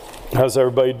How's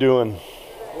everybody doing?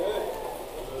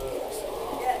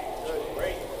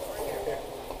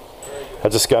 I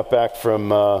just got back from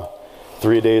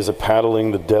 3 days of paddling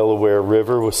the Delaware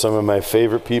River with some of my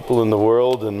favorite people in the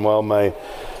world, and while my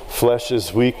flesh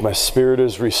is weak, my spirit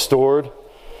is restored.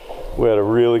 We had a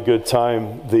really good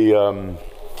time.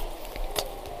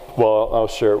 I'll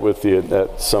share it with you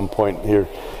at some point here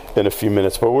in a few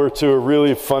minutes, but we're to a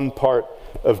really fun part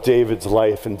of David's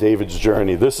life and David's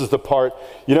journey. This is the part,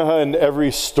 you know how in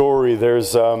every story there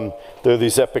are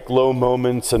these epic low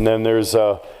moments, and then there's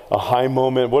a high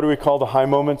moment. What do we call the high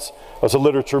moments? I was a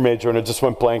literature major and I just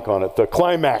went blank on it. The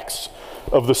climax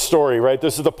of the story, right?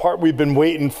 This is the part we've been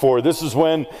waiting for. This is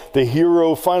when the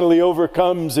hero finally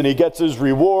overcomes and he gets his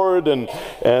reward, and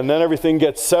then everything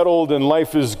gets settled and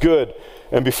life is good.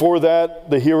 And before that,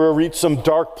 the hero reached some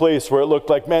dark place where it looked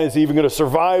like, man, is he even going to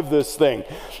survive this thing?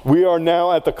 We are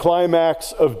now at the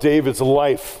climax of David's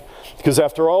life. Because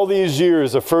after all these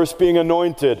years of first being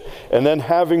anointed and then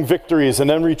having victories and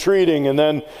then retreating and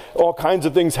then all kinds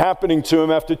of things happening to him,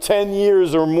 after 10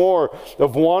 years or more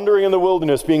of wandering in the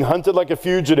wilderness, being hunted like a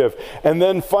fugitive, and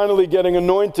then finally getting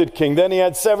anointed king, then he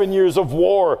had 7 years of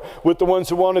war with the ones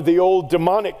who wanted the old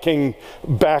demonic king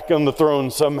back on the throne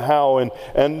somehow.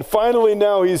 And finally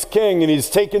now he's king, and he's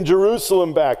taken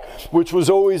Jerusalem back, which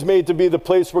was always made to be the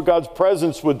place where God's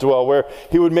presence would dwell, where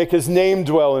he would make his name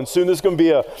dwell. And soon there's going to be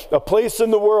a place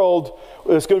in the world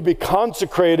that's going to be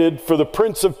consecrated for the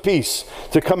Prince of Peace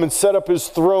to come and set up his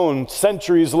throne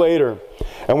centuries later.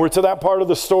 And we're to that part of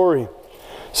the story.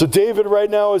 So David right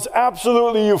now is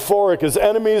absolutely euphoric. His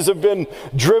enemies have been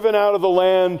driven out of the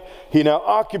land. He now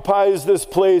occupies this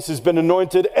place. He's been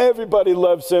anointed. Everybody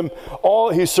loves him.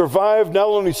 He survived, not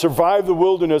only survived the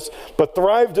wilderness, but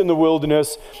thrived in the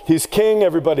wilderness. He's king.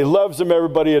 Everybody loves him.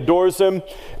 Everybody adores him.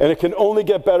 And it can only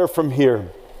get better from here.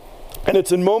 And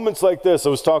it's in moments like this. I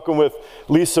was talking with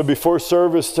Lisa before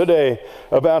service today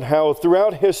about how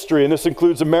throughout history, and this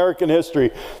includes American history,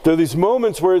 there are these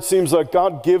moments where it seems like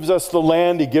God gives us the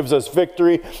land, he gives us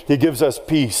victory, he gives us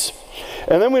peace.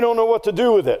 And then we don't know what to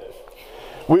do with it.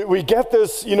 We get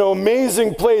this,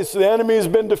 amazing place. The enemy's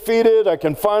been defeated. I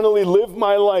can finally live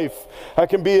my life. I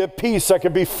can be at peace. I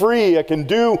can be free. I can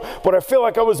do what I feel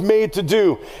like I was made to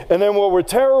do. And then what we're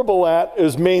terrible at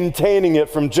is maintaining it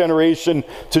from generation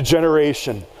to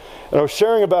generation. And I was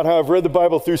sharing about how I've read the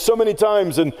Bible through so many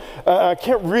times, and I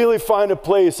can't really find a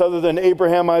place other than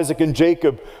Abraham, Isaac, and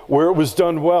Jacob where it was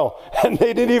done well. And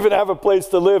they didn't even have a place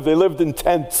to live. They lived in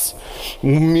tents,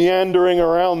 meandering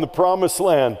around the promised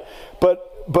land.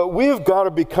 But we've got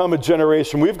to become a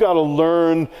generation. We've got to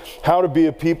learn how to be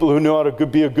a people who know how to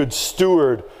be a good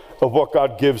steward of what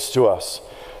God gives to us.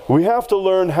 We have to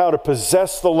learn how to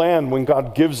possess the land when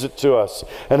God gives it to us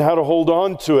and how to hold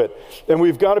on to it. And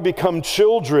we've got to become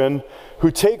children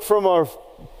who take from our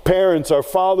parents, our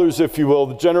fathers, if you will,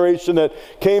 the generation that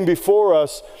came before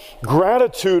us,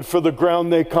 gratitude for the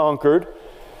ground they conquered,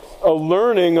 a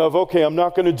learning of, okay, I'm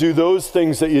not going to do those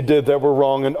things that you did that were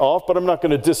wrong and off, but I'm not going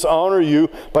to dishonor you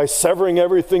by severing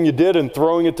everything you did and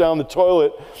throwing it down the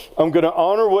toilet. I'm going to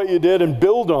honor what you did and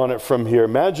build on it from here.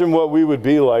 Imagine what we would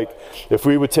be like if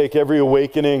we would take every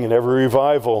awakening and every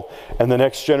revival and the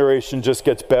next generation just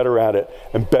gets better at it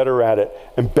and better at it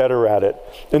and better at it.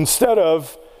 Instead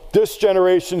of this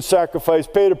generation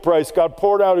sacrificed, paid a price, God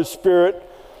poured out his Spirit,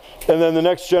 and then the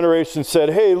next generation said,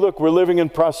 hey, look, we're living in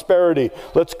prosperity.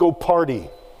 Let's go party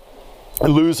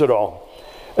and lose it all.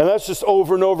 And that's just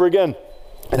over and over again.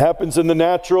 It happens in the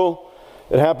natural.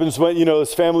 It happens when,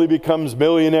 this family becomes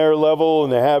millionaire level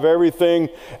and they have everything.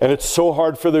 And it's so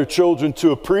hard for their children to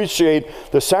appreciate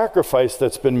the sacrifice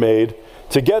that's been made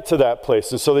to get to that place.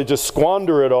 And so they just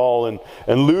squander it all and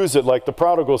lose it like the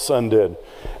prodigal son did.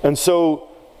 And so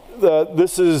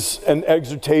this is an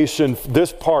exhortation,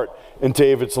 this part in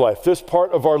David's life. This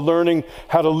part of our learning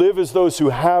how to live as those who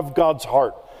have God's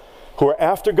heart, who are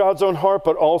after God's own heart,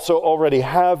 but also already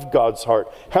have God's heart.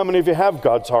 How many of you have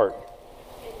God's heart?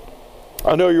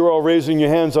 I know you're all raising your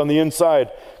hands on the inside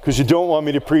because you don't want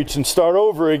me to preach and start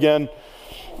over again.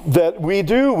 That we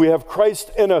do. We have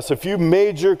Christ in us. If you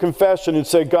made your confession and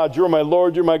said, God, you're my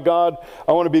Lord, you're my God,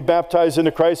 I want to be baptized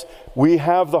into Christ, we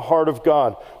have the heart of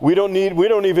God. We don't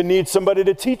even need somebody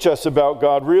to teach us about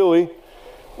God, really.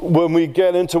 When we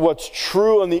get into what's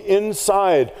true on the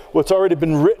inside, what's already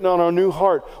been written on our new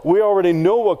heart, we already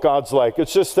know what God's like.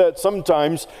 It's just that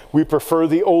sometimes we prefer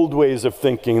the old ways of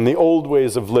thinking and the old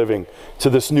ways of living to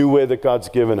this new way that God's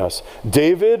given us.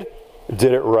 David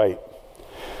did it right.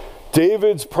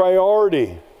 David's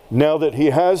priority, now that he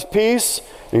has peace,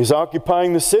 he's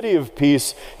occupying the city of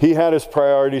peace, he had his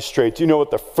priorities straight. Do you know what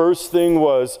the first thing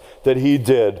was that he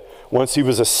did once he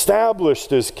was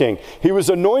established as king. He was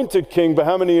anointed king, but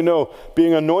how many of you know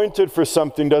being anointed for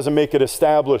something doesn't make it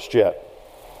established yet?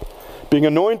 Being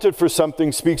anointed for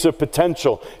something speaks of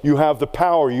potential. You have the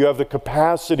power, you have the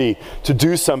capacity to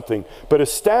do something. But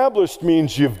established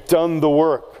means you've done the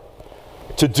work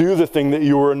to do the thing that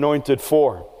you were anointed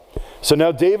for. So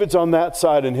now David's on that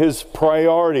side, and his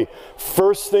priority,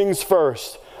 first things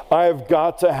first, I have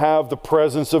got to have the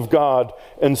presence of God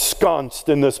ensconced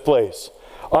in this place.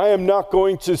 I am not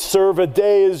going to serve a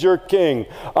day as your king.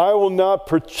 I will not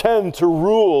pretend to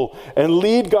rule and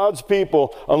lead God's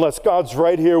people unless God's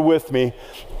right here with me.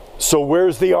 So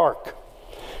where's the ark?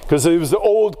 Because it was the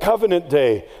old covenant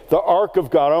day, the ark of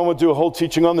God. I don't want to do a whole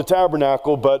teaching on the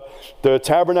tabernacle, but the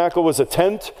tabernacle was a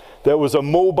tent that was a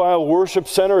mobile worship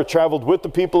center. It traveled with the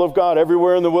people of God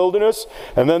everywhere in the wilderness.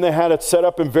 And then they had it set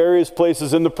up in various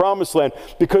places in the promised land.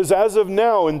 Because as of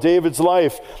now in David's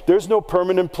life, there's no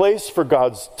permanent place for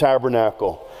God's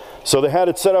tabernacle. So they had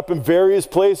it set up in various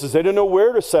places. They didn't know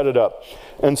where to set it up.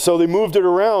 And so they moved it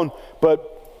around,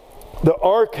 but the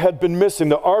ark had been missing.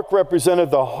 The ark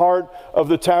represented the heart of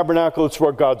the tabernacle. It's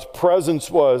where God's presence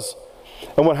was.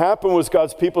 And what happened was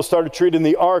God's people started treating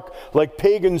the ark like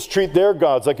pagans treat their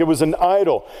gods, like it was an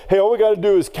idol. Hey, all we got to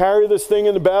do is carry this thing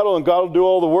into battle and God will do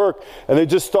all the work. And they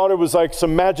just thought it was like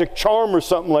some magic charm or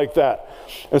something like that.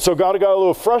 And so God got a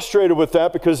little frustrated with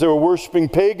that because they were worshiping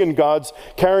pagan gods,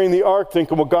 carrying the ark,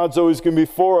 thinking, well, God's always going to be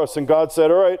for us. And God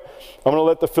said, all right, I'm going to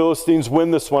let the Philistines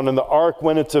win this one. And the ark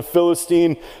went into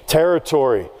Philistine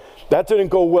territory. That didn't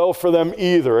go well for them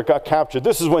either. It got captured.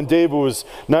 This is when David was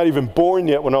not even born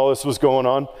yet when all this was going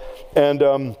on.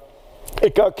 And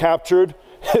it got captured.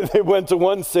 They went to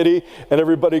one city and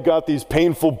everybody got these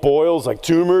painful boils, like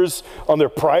tumors, on their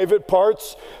private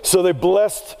parts. So they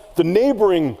blessed the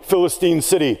neighboring Philistine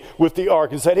city with the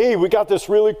ark and said, hey, we got this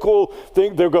really cool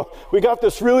thing. They go, we got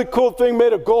this really cool thing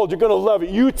made of gold. You're going to love it.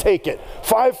 You take it.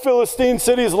 5 Philistine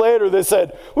cities later, they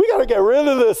said, we got to get rid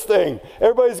of this thing.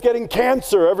 Everybody's getting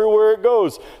cancer everywhere it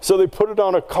goes. So they put it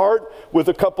on a cart with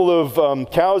a couple of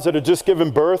cows that had just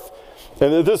given birth.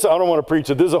 And this, I don't want to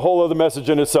preach it. This is a whole other message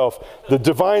in itself. The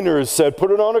diviners said, put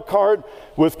it on a cart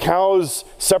with cows,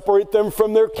 separate them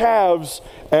from their calves,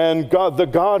 and God, the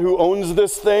God who owns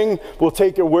this thing, will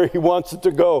take it where he wants it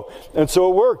to go. And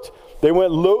so it worked. They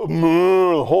went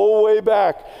the whole way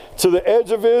back to the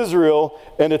edge of Israel,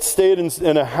 and it stayed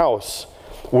in a house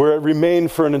where it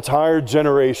remained for an entire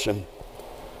generation.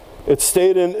 It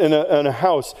stayed in a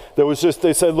house that was just,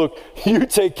 they said, look, you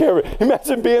take care of it.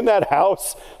 Imagine being that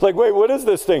house. Like, wait, what is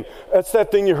this thing? That's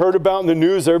that thing you heard about in the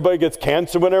news. Everybody gets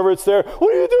cancer whenever it's there.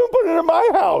 What are you doing putting it in my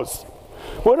house?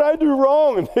 What did I do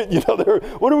wrong?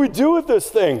 What do we do with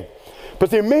this thing? But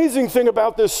the amazing thing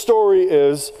about this story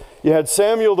is you had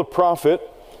Samuel the prophet,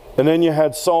 and then you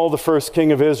had Saul the first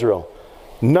king of Israel.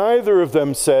 Neither of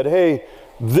them said, hey,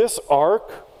 this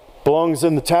ark belongs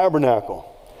in the tabernacle.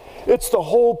 It's the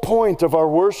whole point of our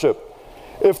worship.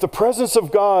 If the presence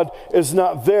of God is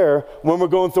not there when we're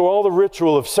going through all the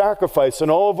ritual of sacrifice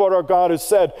and all of what our God has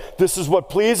said, this is what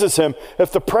pleases him.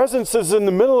 If the presence is in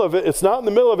the middle of it, it's not in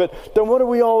the middle of it, then what are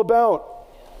we all about?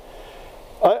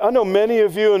 I know many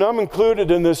of you, and I'm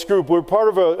included in this group, we're part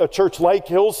of a church like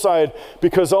Hillside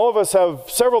because all of us have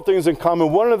several things in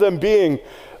common, one of them being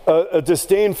a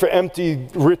disdain for empty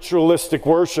ritualistic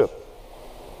worship.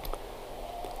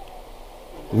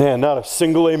 Man, not a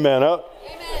single amen. Amen.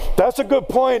 That's a good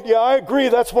point. Yeah, I agree.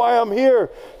 That's why I'm here,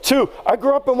 too. I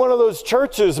grew up in one of those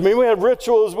churches. I mean, we had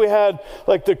rituals. We had,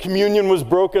 like, the communion was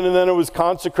broken and then it was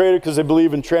consecrated because they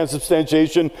believe in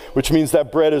transubstantiation, which means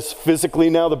that bread is physically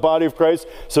now the body of Christ.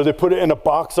 So they put it in a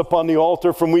box up on the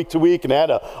altar from week to week and had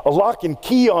a lock and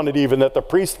key on it even that the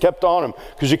priest kept on him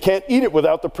because you can't eat it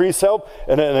without the priest's help,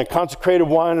 and a consecrated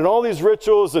wine and all these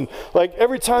rituals. And, like,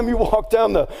 every time you walk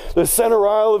down the center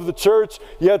aisle of the church,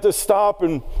 you had to stop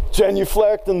and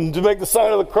genuflect and to make the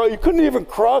sign of the cross. You couldn't even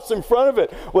cross in front of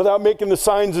it without making the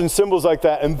signs and symbols like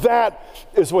that. And that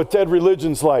is what dead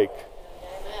religion's like.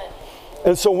 Amen.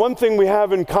 And so one thing we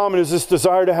have in common is this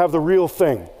desire to have the real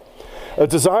thing. A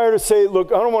desire to say,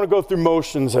 look, I don't want to go through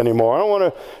motions anymore. I don't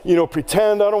want to,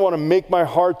 pretend. I don't want to make my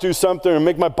heart do something or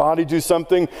make my body do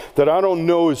something that I don't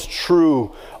know is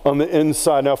true on the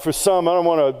inside. Now, for some, I don't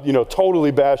want to,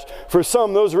 totally bash. For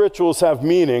some, those rituals have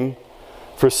meaning.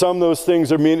 For some, those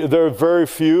things are mean. There are very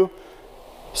few,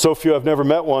 so few I've never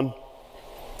met one,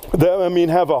 that,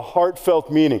 have a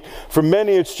heartfelt meaning. For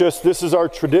many, it's just, this is our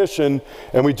tradition,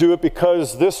 and we do it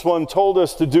because this one told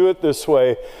us to do it this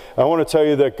way. I want to tell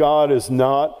you that God is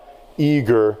not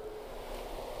eager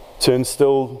to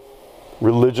instill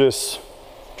religious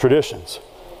traditions.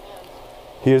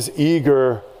 He is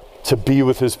eager to be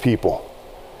with his people.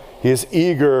 He is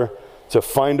eager to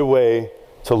find a way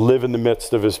to live in the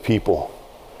midst of his people.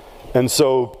 And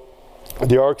so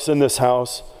the ark's in this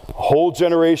house. A whole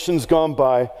generation's gone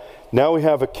by. Now we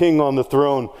have a king on the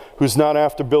throne who's not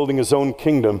after building his own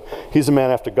kingdom. He's a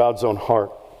man after God's own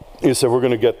heart. He said, we're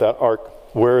going to get that ark.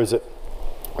 Where is it?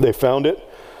 They found it.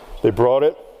 They brought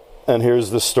it. And here's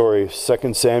the story,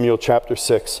 2 Samuel chapter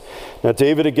 6. Now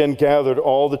David again gathered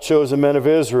all the chosen men of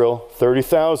Israel,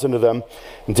 30,000 of them.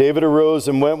 And David arose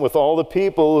and went with all the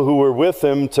people who were with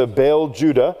him to Baal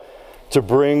Judah to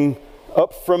bring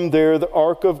up from there the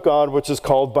ark of God, which is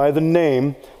called by the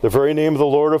name, the very name of the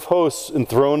Lord of hosts,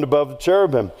 enthroned above the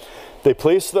cherubim. They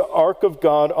placed the ark of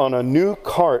God on a new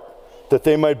cart that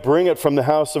they might bring it from the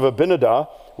house of Abinadab,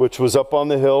 which was up on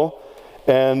the hill,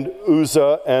 and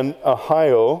Uzzah and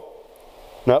Ahio,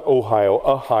 not Ohio,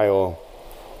 Ahio,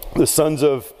 the sons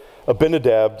of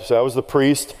Abinadab, so that was the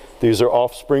priest. These are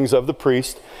offsprings of the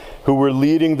priest who were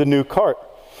leading the new cart.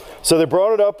 So they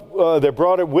brought it up, they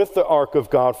brought it with the ark of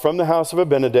God from the house of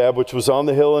Abinadab, which was on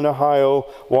the hill in Ahio,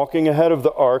 walking ahead of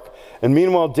the ark. And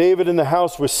meanwhile, David in the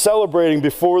house was celebrating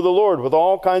before the Lord with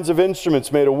all kinds of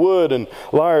instruments made of wood and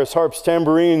lyres, harps,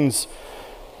 tambourines,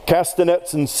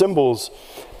 castanets, and cymbals.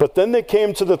 But then they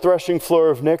came to the threshing floor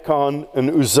of Nacon,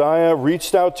 and Uzziah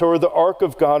reached out toward the ark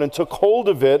of God and took hold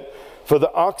of it, for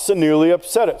the oxen nearly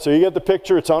upset it. So you get the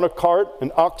picture, it's on a cart,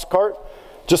 an ox cart.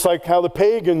 Just like how the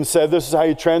pagans said, this is how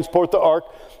you transport the ark.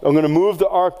 I'm going to move the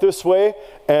ark this way.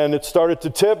 And it started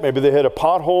to tip. Maybe they hit a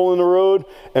pothole in the road.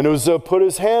 And Uzzah put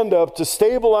his hand up to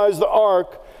stabilize the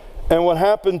ark. And what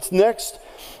happened next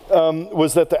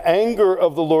was that the anger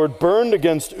of the Lord burned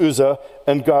against Uzzah.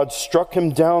 And God struck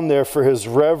him down there for his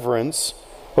irreverence.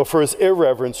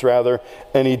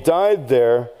 And he died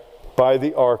there by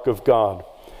the ark of God.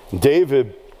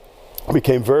 David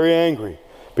became very angry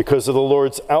because of the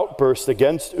Lord's outburst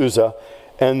against Uzzah,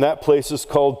 and that place is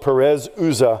called Perez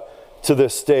Uzzah to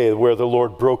this day, where the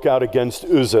Lord broke out against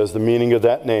Uzzah is the meaning of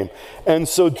that name. And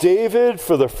so David,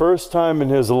 for the first time in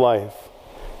his life,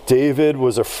 David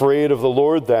was afraid of the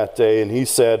Lord that day, and he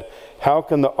said, how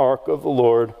can the ark of the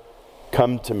Lord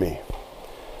come to me?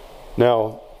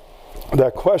 Now,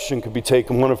 that question could be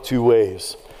taken one of two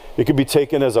ways. It could be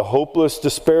taken as a hopeless,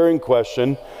 despairing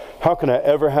question. How can I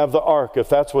ever have the ark if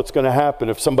that's what's going to happen?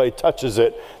 If somebody touches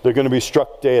it, they're going to be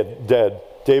struck dead.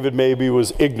 David maybe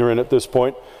was ignorant at this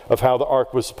point of how the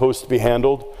ark was supposed to be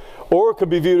handled. Or it could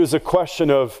be viewed as a question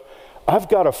of, I've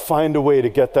got to find a way to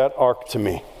get that ark to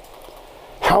me.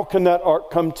 How can that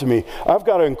ark come to me? I've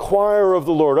got to inquire of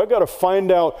the Lord. I've got to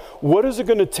find out, what is it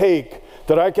going to take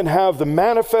that I can have the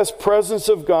manifest presence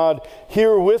of God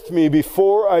here with me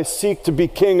before I seek to be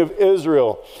king of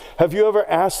Israel? Have you ever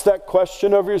asked that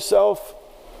question of yourself?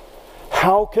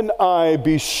 How can I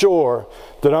be sure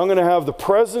that I'm going to have the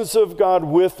presence of God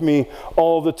with me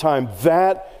all the time?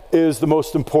 That is the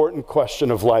most important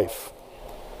question of life.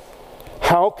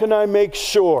 How can I make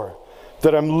sure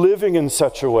that I'm living in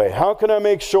such a way? How can I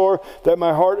make sure that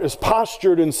my heart is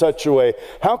postured in such a way?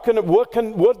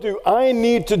 What do I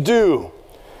need to do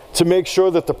to make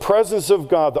sure that the presence of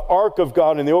God, the ark of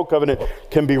God in the Old Covenant,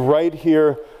 can be right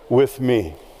here with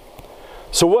me?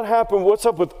 So what happened? What's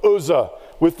up with Uzzah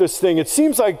with this thing? It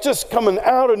seems like just coming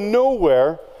out of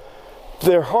nowhere.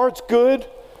 Their heart's good.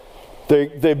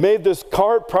 They made this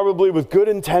cart probably with good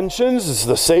intentions. It's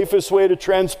the safest way to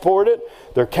transport it.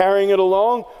 They're carrying it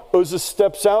along. Uzzah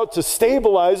steps out to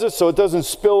stabilize it so it doesn't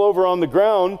spill over on the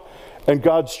ground, and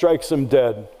God strikes him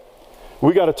dead.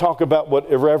 We got to talk about what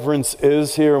irreverence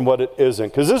is here and what it isn't.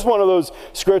 Because this is one of those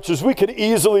scriptures we could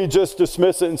easily just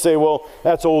dismiss it and say, well,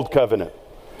 that's Old Covenant.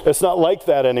 It's not like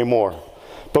that anymore.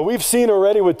 But we've seen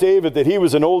already with David that he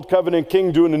was an Old Covenant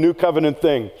king doing a New Covenant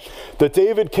thing. That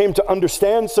David came to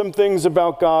understand some things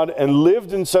about God and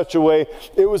lived in such a way,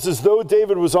 it was as though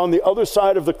David was on the other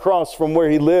side of the cross from where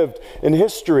he lived in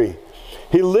history.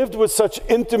 He lived with such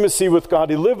intimacy with God.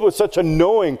 He lived with such a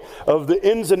knowing of the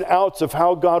ins and outs of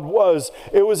how God was.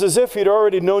 It was as if he'd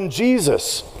already known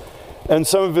Jesus. And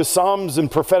some of his psalms and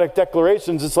prophetic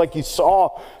declarations, it's like he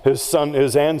saw his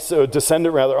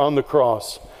descendant on the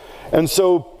cross. And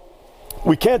so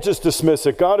we can't just dismiss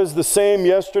it. God is the same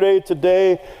yesterday,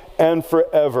 today, and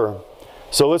forever.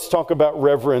 So let's talk about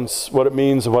reverence, what it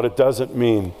means and what it doesn't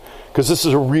mean. Because this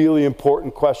is a really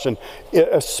important question,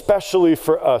 especially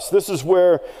for us. This is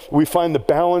where we find the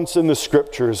balance in the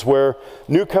scriptures, where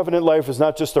New Covenant life is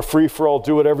not just a free-for-all,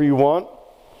 do whatever you want.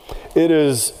 It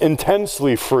is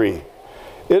intensely free.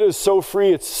 It is so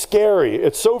free, it's scary.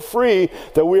 It's so free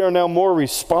that we are now more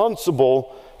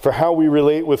responsible for how we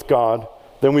relate with God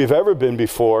than we've ever been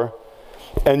before.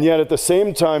 And yet at the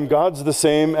same time, God's the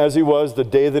same as he was the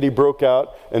day that he broke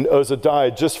out and Uzzah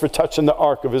died just for touching the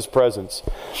ark of his presence.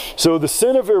 So the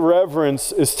sin of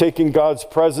irreverence is taking God's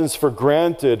presence for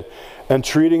granted and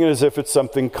treating it as if it's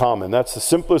something common. That's the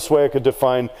simplest way I could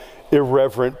define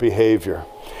irreverent behavior.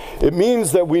 It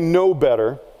means that we know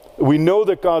better. We know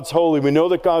that God's holy. We know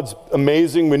that God's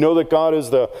amazing. We know that God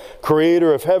is the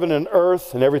creator of heaven and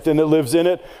earth and everything that lives in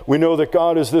it. We know that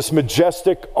God is this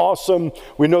majestic, awesome.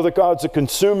 We know that God's a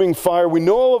consuming fire. We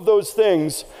know all of those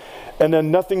things, and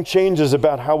then nothing changes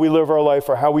about how we live our life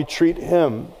or how we treat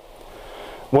him.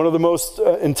 One of the most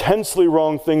intensely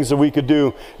wrong things that we could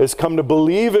do is come to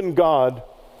believe in God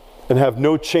and have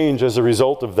no change as a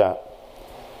result of that.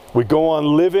 We go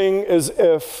on living as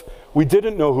if we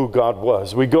didn't know who God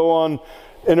was. We go on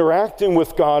interacting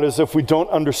with God as if we don't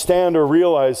understand or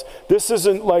realize this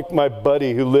isn't like my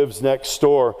buddy who lives next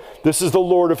door. This is the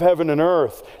Lord of heaven and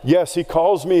earth. Yes, he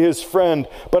calls me his friend,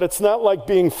 but it's not like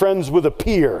being friends with a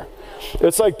peer.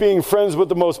 It's like being friends with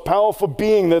the most powerful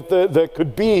being that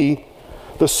could be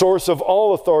the source of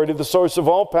all authority, the source of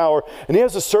all power. And he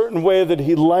has a certain way that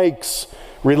he likes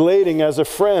relating as a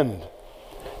friend.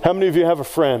 How many of you have a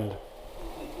friend?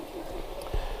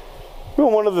 Well,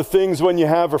 one of the things when you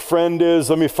have a friend is,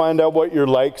 let me find out what your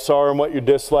likes are and what your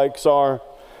dislikes are.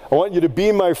 I want you to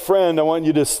be my friend. I want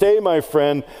you to stay my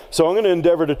friend. So I'm going to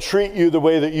endeavor to treat you the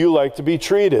way that you like to be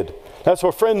treated. That's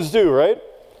what friends do, right?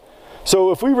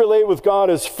 So if we relate with God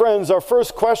as friends, our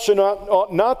first question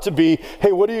ought not to be,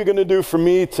 hey, what are you going to do for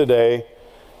me today?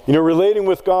 You know, relating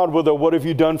with God with a what have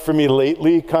you done for me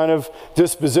lately kind of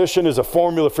disposition is a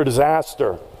formula for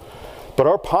disaster. But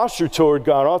our posture toward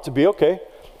God ought to be, okay,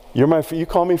 you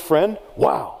call me friend?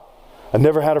 Wow, I've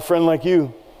never had a friend like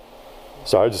you.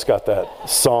 Sorry, I just got that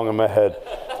song in my head.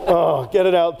 Oh, get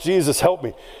it out. Jesus, help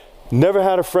me. Never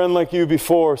had a friend like you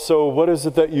before, so what is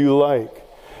it that you like?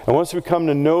 And once we come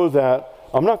to know that,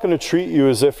 I'm not going to treat you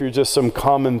as if you're just some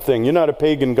common thing. You're not a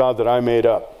pagan god that I made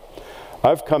up.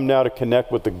 I've come now to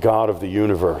connect with the God of the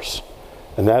universe,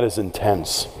 and that is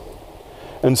intense.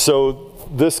 And so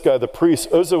this guy, the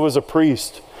priest, Uzzah was a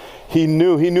priest. He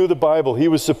knew the Bible. He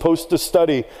was supposed to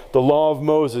study the law of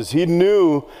Moses. He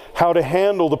knew how to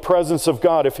handle the presence of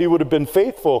God. If he would have been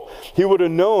faithful, he would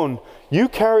have known, you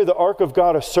carry the ark of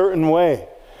God a certain way,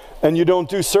 and you don't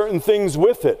do certain things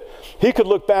with it. He could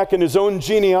look back in his own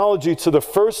genealogy to the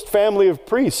first family of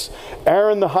priests.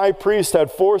 Aaron the high priest had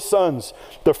 4 sons.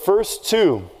 The first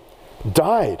 2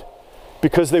 died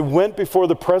because they went before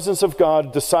the presence of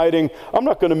God deciding, I'm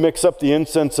not going to mix up the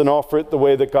incense and offer it the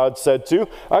way that God said to.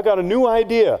 I got a new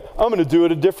idea. I'm going to do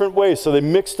it a different way. So they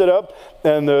mixed it up,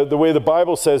 and the way the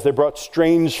Bible says, they brought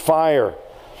strange fire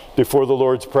before the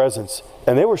Lord's presence,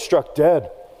 and they were struck dead.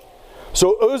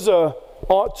 So Uzzah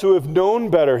ought to have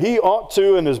known better. He ought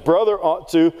to, and his brother ought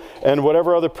to, and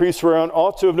whatever other priests were around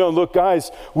ought to have known, look guys,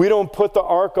 we don't put the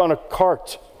ark on a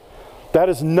cart. That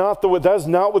is not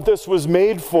what this was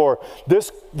made for.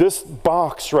 This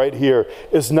box right here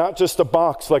is not just a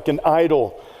box like an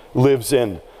idol lives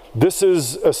in. This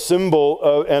is a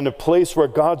symbol and a place where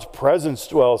God's presence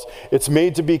dwells. It's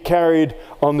made to be carried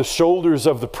on the shoulders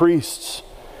of the priests.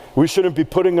 We shouldn't be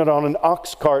putting it on an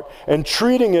ox cart and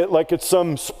treating it like it's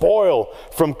some spoil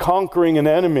from conquering an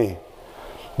enemy.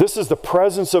 This is the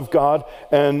presence of God,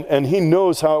 and he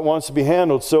knows how it wants to be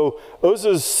handled. So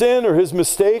Uzzah's sin or his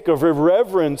mistake of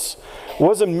irreverence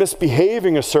wasn't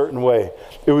misbehaving a certain way.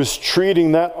 It was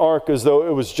treating that ark as though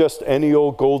it was just any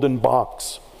old golden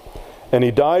box. And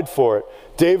he died for it.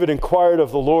 David inquired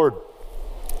of the Lord,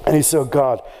 and he said, oh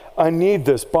God, I need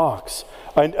this box.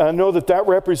 I know that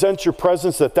represents your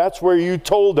presence, that's where you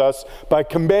told us by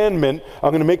commandment,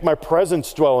 I'm going to make my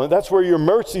presence dwell. And that's where your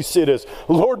mercy seat is.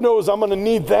 The Lord knows I'm going to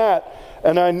need that.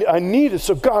 And I need it.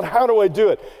 So God, how do I do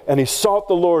it? And he sought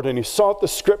the Lord, and he sought the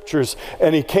scriptures,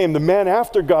 and he came. The man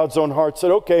after God's own heart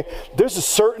said, okay, there's a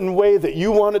certain way that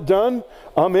you want it done.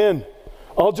 I'm in.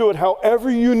 I'll do it however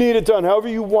you need it done, however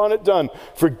you want it done.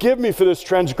 Forgive me for this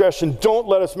transgression. Don't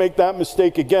let us make that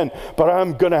mistake again. But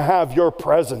I'm going to have your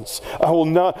presence.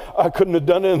 I couldn't have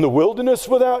done it in the wilderness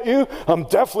without you. I'm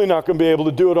definitely not going to be able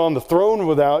to do it on the throne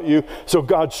without you. So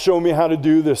God, show me how to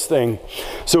do this thing.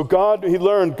 So he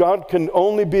learned God can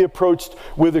only be approached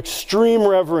with extreme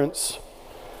reverence.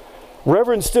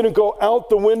 Reverence didn't go out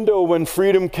the window when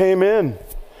freedom came in.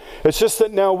 It's just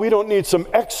that now we don't need some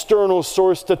external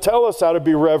source to tell us how to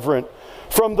be reverent.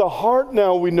 From the heart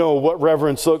now we know what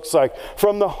reverence looks like.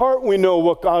 From the heart we know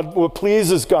what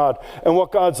pleases God and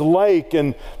what God's like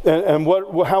and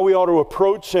how we ought to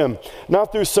approach him.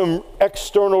 Not through some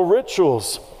external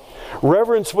rituals.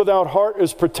 Reverence without heart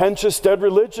is pretentious, dead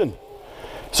religion.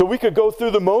 So we could go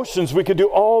through the motions. We could do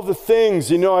all the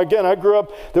things. You know, again, I grew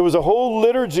up, there was a whole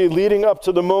liturgy leading up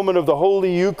to the moment of the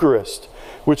Holy Eucharist,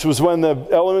 which was when the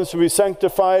elements would be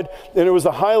sanctified, and it was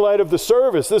the highlight of the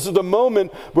service. This is the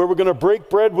moment where we're going to break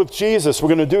bread with Jesus. We're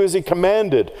going to do as he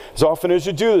commanded. As often as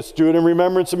you do this, do it in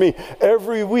remembrance of me.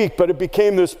 Every week, but it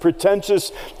became this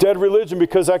pretentious, dead religion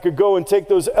because I could go and take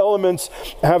those elements,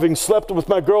 having slept with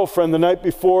my girlfriend the night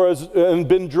before and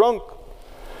been drunk.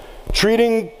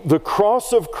 Treating the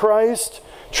cross of Christ,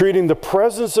 treating the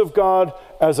presence of God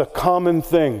as a common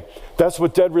thing. That's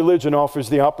what dead religion offers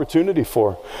the opportunity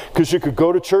for. Because you could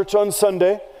go to church on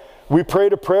Sunday. We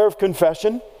prayed a prayer of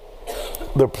confession.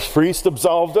 The priest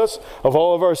absolved us of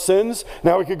all of our sins.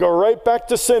 Now we could go right back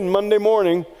to sin Monday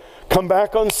morning, come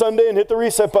back on Sunday and hit the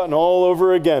reset button all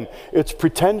over again. It's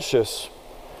pretentious.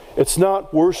 It's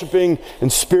not worshiping in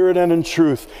spirit and in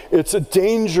truth. It's a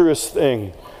dangerous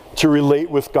thing to relate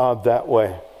with God that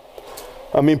way.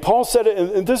 I mean, Paul said it,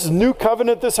 and this is new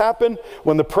covenant, this happened,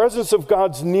 when the presence of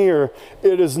God's near,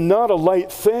 it is not a light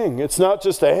thing. It's not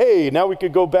just a, hey, now we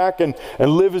could go back and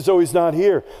live as though he's not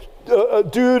here. A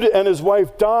dude and his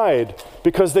wife died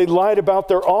because they lied about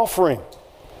their offering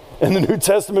in the New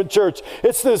Testament church.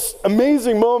 It's this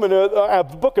amazing moment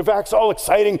at the book of Acts, all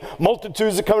exciting,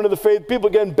 multitudes are coming to the faith, people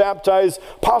getting baptized,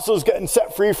 apostles getting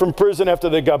set free from prison after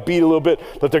they got beat a little bit,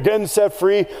 but they're getting set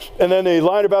free, and then they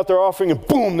lied about their offering, and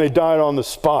boom, they died on the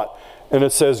spot. And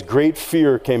it says, great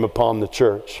fear came upon the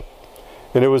church.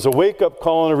 And it was a wake-up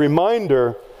call and a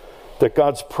reminder that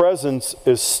God's presence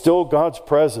is still God's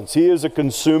presence. He is a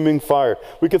consuming fire.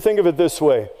 We could think of it this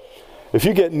way. If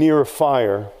you get near a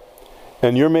fire,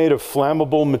 and you're made of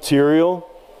flammable material,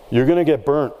 you're going to get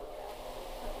burnt.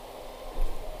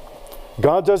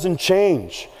 God doesn't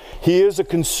change. He is a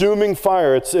consuming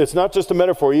fire. It's not just a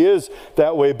metaphor. He is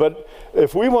that way. But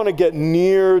if we want to get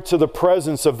near to the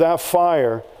presence of that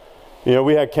fire, you know,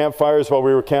 we had campfires while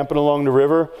we were camping along the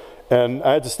river, and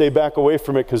I had to stay back away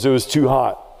from it because it was too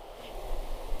hot.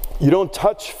 You don't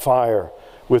touch fire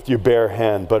with your bare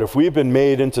hand. But if we've been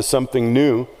made into something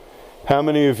new, how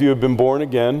many of you have been born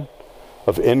again?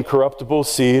 Of incorruptible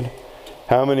seed.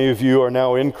 How many of you are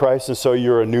now in Christ and so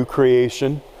you're a new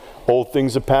creation? Old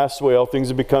things have passed away, all things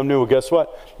have become new. Well, guess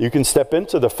what? You can step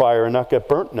into the fire and not get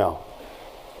burnt now.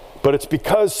 But it's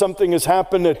because something has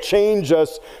happened to change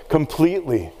us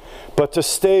completely. But to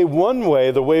stay one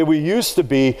way, the way we used to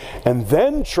be, and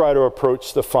then try to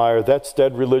approach the fire, that's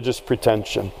dead religious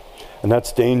pretension. And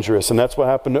that's dangerous. And that's what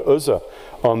happened to Uzzah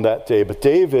on that day. But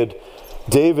David,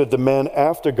 the man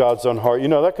after God's own heart, you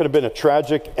know, that could have been a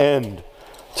tragic end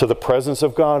to the presence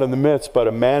of God in the midst, but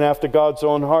a man after God's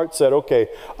own heart said, okay,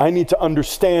 I need to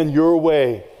understand your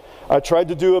way. I tried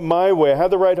to do it my way. I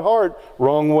had the right heart,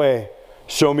 wrong way.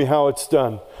 Show me how it's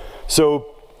done.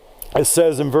 So it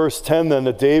says in verse 10 then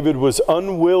that David was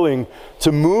unwilling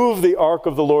to move the ark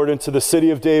of the Lord into the city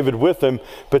of David with him,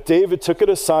 but David took it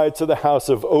aside to the house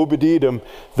of Obed-Edom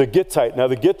the Gittite. Now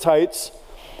the Gittites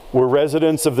were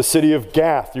residents of the city of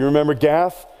Gath. You remember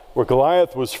Gath, where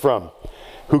Goliath was from,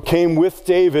 who came with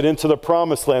David into the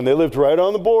promised land. They lived right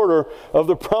on the border of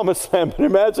the promised land. But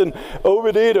imagine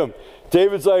Obed-Edom.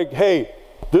 David's like, hey,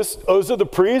 this Uzzah the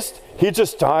priest, he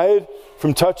just died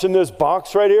from touching this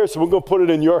box right here, so we're going to put it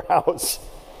in your house.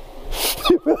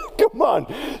 Come on,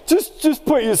 just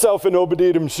put yourself in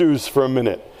Obed-Edom's shoes for a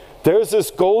minute. There's this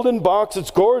golden box,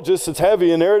 it's gorgeous, it's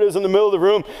heavy, and there it is in the middle of the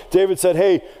room. David said,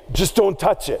 hey, just don't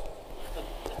touch it.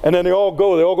 And then they all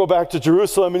go back to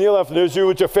Jerusalem, and you're left, and there's you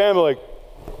with your family like,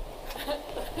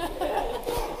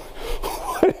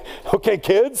 okay,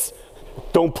 kids,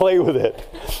 don't play with it.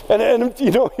 And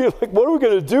you know, you're like, what are we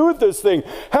going to do with this thing?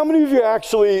 How many of you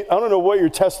actually, I don't know what your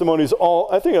testimonies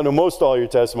I think I know most all your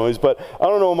testimonies, but I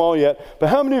don't know them all yet. But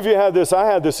how many of you had this? I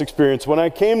had this experience when I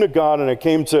came to God and I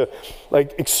came to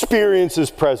like experience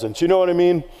his presence. You know what I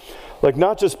mean? Like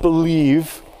not just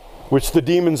believe, which the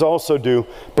demons also do,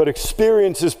 but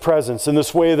experience his presence in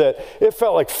this way that it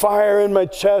felt like fire in my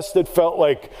chest. It felt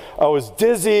like I was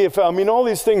dizzy. All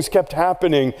these things kept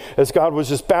happening as God was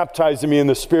just baptizing me in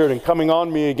the Spirit and coming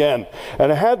on me again.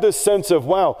 And I had this sense of,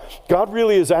 wow, God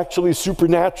really is actually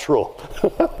supernatural.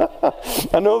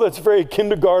 I know that's very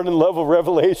kindergarten level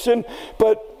revelation,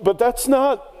 but that's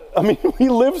not, we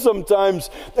live sometimes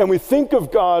and we think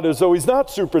of God as though he's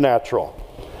not supernatural.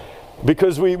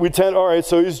 Because we tend, all right,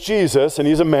 so he's Jesus, and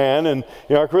he's a man, and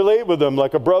I can relate with him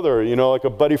like a brother, like a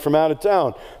buddy from out of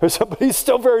town. But he's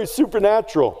still very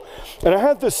supernatural. And I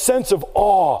had this sense of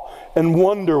awe and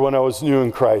wonder when I was new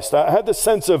in Christ. I had this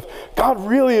sense of, God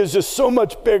really is just so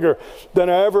much bigger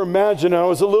than I ever imagined. And I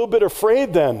was a little bit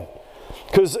afraid then.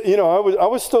 Because,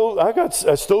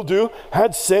 I still do,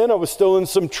 had sin. I was still in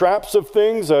some traps of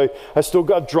things. I still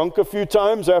got drunk a few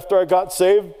times after I got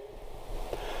saved.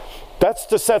 That's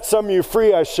to set some of you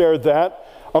free, I shared that.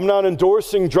 I'm not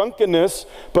endorsing drunkenness,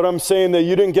 but I'm saying that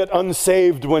you didn't get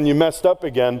unsaved when you messed up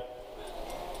again.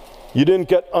 You didn't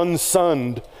get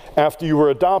unsunned after you were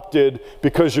adopted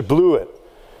because you blew it.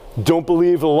 Don't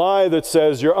believe a lie that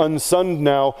says you're unsunned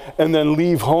now and then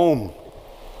leave home,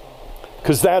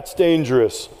 because that's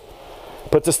dangerous.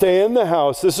 But to stay in the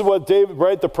house, this is what David,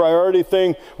 right, the priority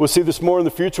thing, we'll see this more in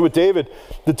the future with David.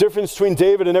 The difference between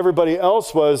David and everybody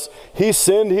else was he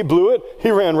sinned, he blew it,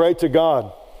 he ran right to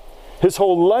God. His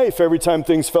whole life, every time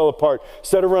things fell apart,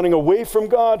 instead of running away from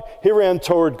God, he ran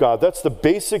toward God. That's the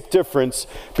basic difference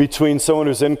between someone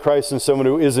who's in Christ and someone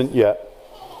who isn't yet.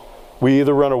 We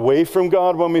either run away from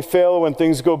God when we fail or when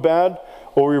things go bad,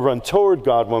 or we run toward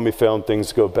God when we fail and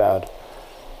things go bad.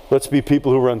 Let's be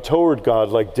people who run toward God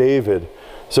like David.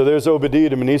 So there's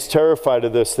Obed-Edom, and he's terrified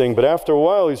of this thing. But after a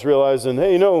while, he's realizing,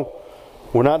 hey,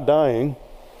 we're not dying.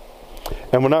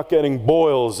 And we're not getting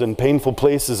boils in painful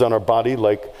places on our body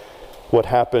like what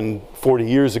happened 40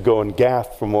 years ago in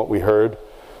Gath from what we heard.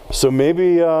 So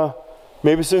maybe it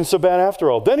isn't so bad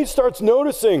after all. Then he starts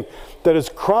noticing that his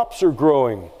crops are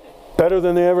growing better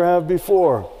than they ever have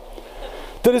before.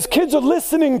 That his kids are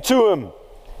listening to him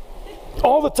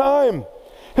all the time.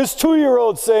 His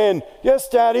 2-year-old saying, yes,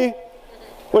 Daddy,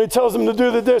 when he tells him to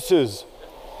do the dishes.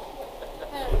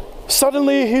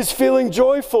 Suddenly he's feeling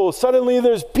joyful. Suddenly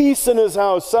there's peace in his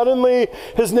house. Suddenly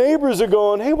his neighbors are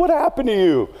going, hey, what happened to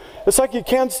you? It's like you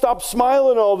can't stop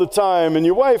smiling all the time. And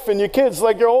your wife and your kids,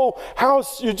 like your whole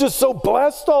house, you're just so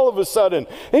blessed all of a sudden.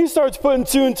 And he starts putting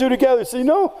 2 and 2 together.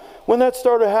 So when that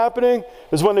started happening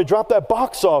is when they dropped that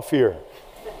box off here.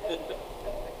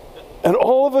 And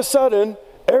all of a sudden,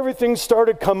 everything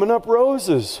started coming up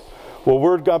roses. Well,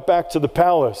 word got back to the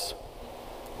palace.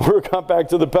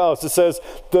 It says,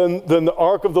 then the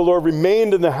ark of the Lord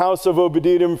remained in the house of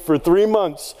Obed-Edom for 3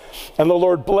 months. And the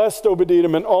Lord blessed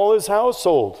Obed-Edom and all his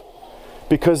household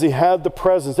because he had the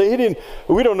presence.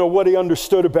 We don't know what he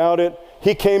understood about it.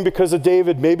 He came because of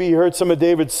David. Maybe he heard some of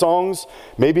David's songs.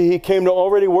 Maybe he came to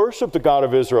already worship the God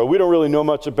of Israel. We don't really know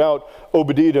much about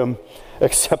Obed-Edom,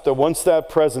 except that once that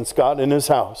presence got in his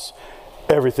house,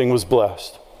 everything was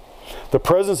blessed. The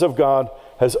presence of God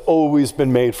has always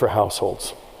been made for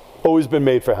households. Always been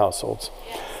made for households.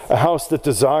 A house that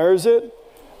desires it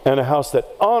and a house that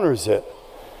honors it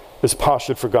is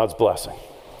postured for God's blessing.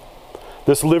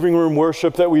 This living room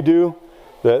worship that we do,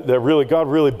 that really God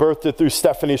really birthed it through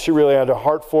Stephanie. She really had a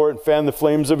heart for it and fanned the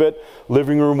flames of it.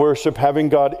 Living room worship, having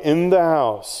God in the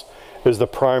house, is the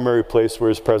primary place where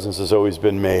his presence has always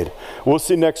been made. We'll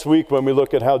see next week when we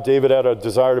look at how David had a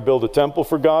desire to build a temple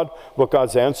for God, what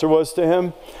God's answer was to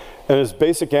him. And his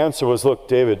basic answer was, look,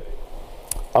 David,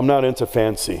 I'm not into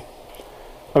fancy.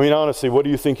 I mean, honestly, what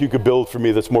do you think you could build for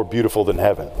me that's more beautiful than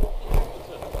heaven?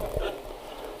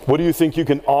 What do you think you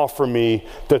can offer me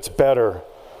that's better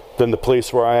than the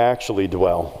place where I actually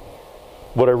dwell?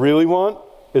 What I really want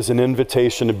is an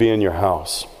invitation to be in your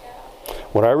house.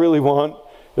 What I really want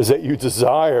is that you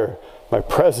desire my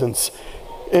presence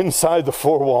inside the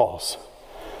 4 walls.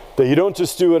 That you don't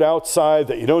just do it outside,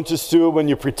 that you don't just do it when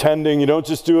you're pretending, you don't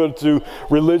just do it through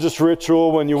religious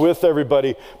ritual when you're with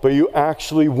everybody, but you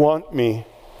actually want me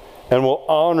and will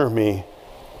honor me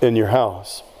in your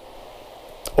house.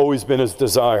 Always been his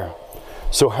desire.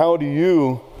 So how do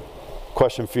you,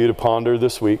 question for you to ponder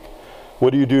this week,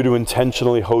 what do you do to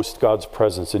intentionally host God's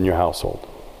presence in your household?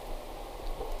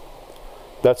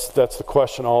 That's the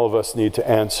question all of us need to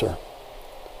answer.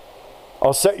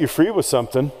 I'll set you free with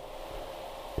something.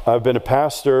 I've been a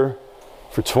pastor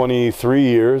for 23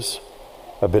 years.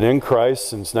 I've been in Christ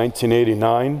since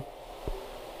 1989.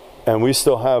 And we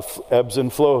still have ebbs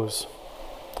and flows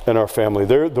in our family.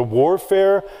 The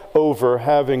warfare over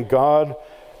having God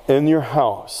in your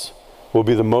house will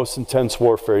be the most intense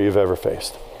warfare you've ever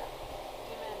faced.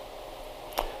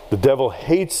 The devil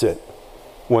hates it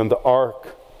when the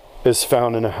ark is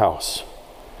found in a house.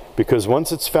 Because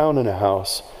once it's found in a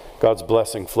house, God's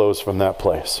blessing flows from that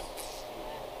place.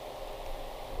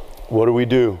 What do we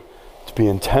do to be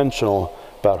intentional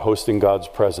about hosting God's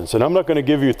presence? And I'm not going to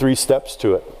give you 3 steps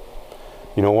to it.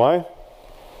 You know why?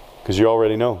 Because you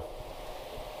already know.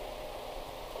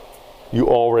 You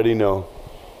already know.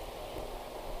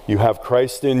 You have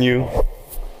Christ in you.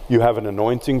 You have an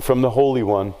anointing from the Holy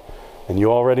One. And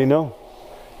you already know.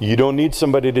 You don't need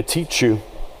somebody to teach you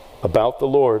about the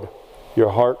Lord.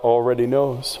 Your heart already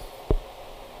knows.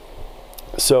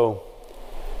 So,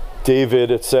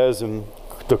 David, it says in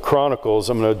the Chronicles,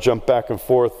 I'm going to jump back and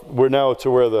forth. We're now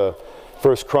to where the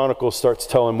First Chronicles starts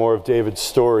telling more of David's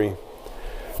story.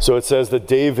 So it says that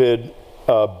David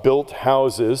built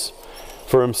houses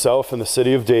for himself in the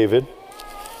city of David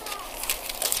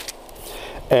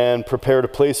and prepared a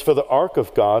place for the ark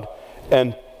of God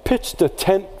and pitched a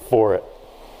tent for it.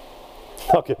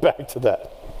 I'll get back to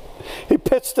that. He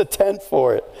pitched a tent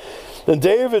for it. Then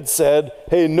David said,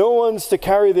 hey, no one's to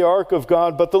carry the ark of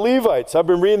God but the Levites. I've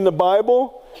been reading the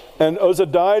Bible, and Uzzah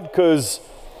died because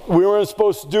we weren't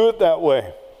supposed to do it that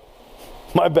way.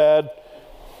 My bad.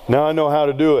 Now I know how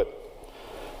to do it.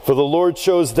 For the Lord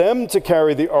chose them to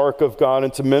carry the ark of God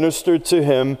and to minister to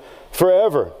him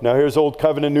forever. Now here's Old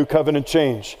Covenant, New Covenant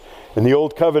change. In the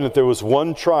Old Covenant, there was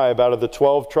one tribe out of the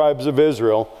 12 tribes of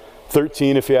Israel,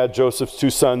 13 if you add Joseph's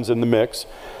 2 sons in the mix.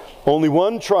 Only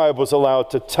one tribe was allowed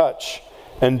to touch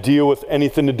and deal with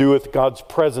anything to do with God's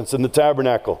presence in the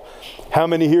tabernacle. How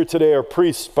many here today are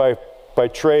priests by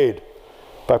trade,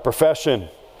 by profession?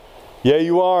 Yeah,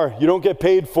 you are. You don't get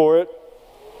paid for it.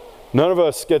 None of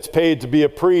us gets paid to be a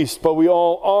priest, but we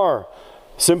all are.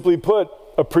 Simply put,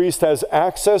 a priest has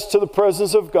access to the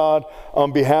presence of God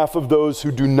on behalf of those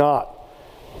who do not.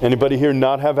 Anybody here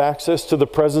not have access to the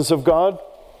presence of God?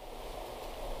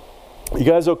 You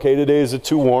guys okay today? Is it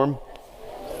too warm?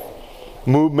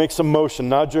 Move, make some motion,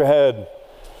 nod your head.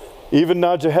 Even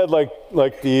nod your head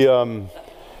like the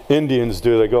Indians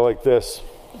do. They go like this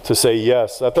to say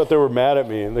yes. I thought they were mad at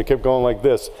me and they kept going like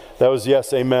this. That was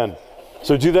yes, amen.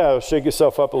 So do that. Shake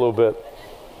yourself up a little bit.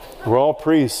 We're all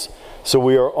priests, so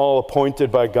we are all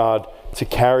appointed by God to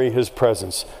carry his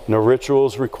presence. No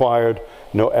rituals required,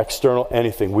 no external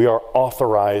anything. We are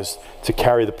authorized to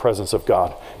carry the presence of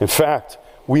God. In fact,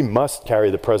 we must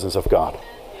carry the presence of God.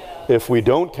 If we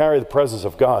don't carry the presence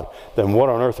of God, then what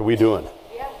on earth are we doing?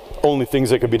 Only things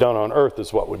that could be done on earth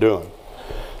is what we're doing.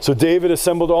 So David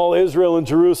assembled all Israel in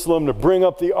Jerusalem to bring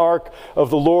up the ark of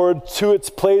the Lord to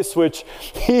its place which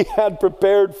he had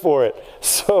prepared for it.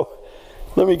 So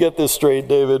let me get this straight,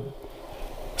 David.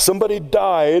 Somebody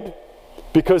died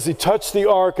because he touched the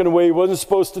ark in a way he wasn't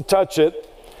supposed to touch it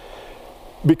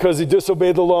because he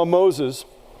disobeyed the law of Moses.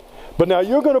 But now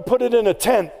you're going to put it in a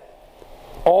tent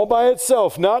all by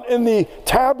itself, not in the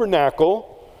tabernacle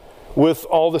with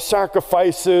all the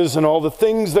sacrifices and all the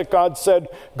things that God said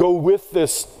go with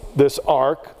this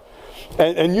ark.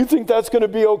 And you think that's going to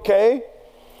be okay?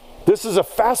 This is a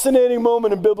fascinating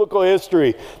moment in biblical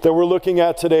history that we're looking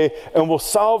at today, and will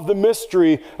solve the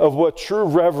mystery of what true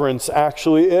reverence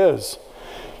actually is.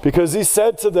 Because he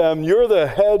said to them, you're the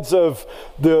heads of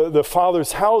the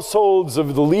father's households,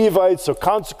 of the Levites, so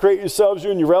consecrate yourselves,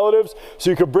 you and your relatives, so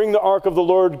you could bring the ark of the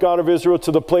Lord God of Israel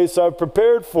to the place I've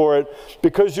prepared for it.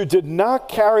 Because you did not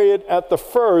carry it at the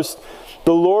first,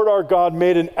 the Lord our God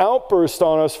made an outburst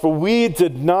on us, for we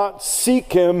did not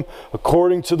seek him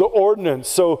according to the ordinance.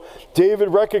 So David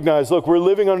recognized, look, we're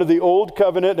living under the old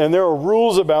covenant, and there are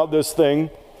rules about this thing.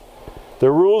 There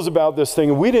are rules about this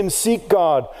thing, and we didn't seek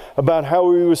God about how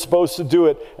we were supposed to do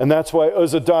it, and that's why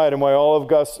Uzzah died, and why all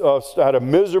of us had a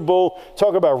miserable,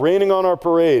 talk about raining on our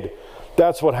parade.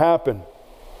 That's what happened,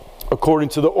 according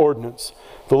to the ordinance.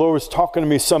 The Lord was talking to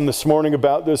me some this morning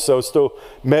about this, so I was still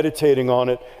meditating on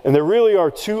it, and there really are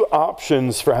two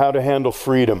options for how to handle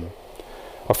freedom.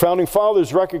 Our founding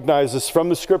fathers recognized this from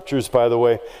the scriptures, by the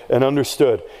way, and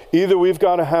understood. Either we've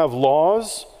got to have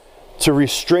laws to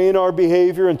restrain our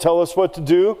behavior and tell us what to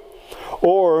do,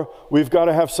 or we've got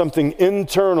to have something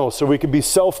internal so we can be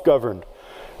self-governed.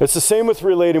 It's the same with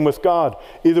relating with God.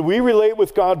 Either we relate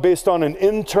with God based on an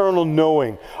internal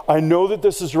knowing. I know that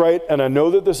this is right and I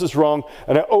know that this is wrong,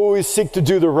 and I always seek to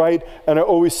do the right and I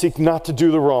always seek not to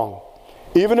do the wrong.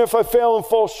 Even if I fail and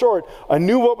fall short, I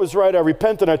knew what was right, I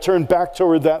repent, and I turn back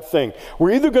toward that thing.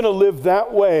 We're either going to live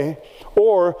that way,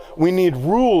 or we need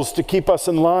rules to keep us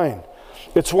in line.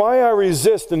 It's why I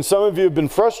resist, and some of you have been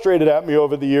frustrated at me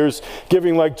over the years,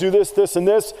 giving like, do this, this, and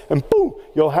this, and boom,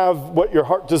 you'll have what your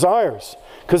heart desires.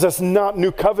 Because that's not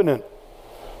New Covenant.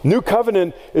 New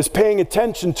Covenant is paying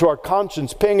attention to our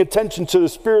conscience, paying attention to the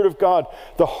Spirit of God,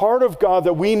 the heart of God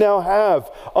that we now have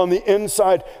on the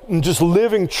inside, and just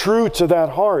living true to that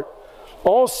heart.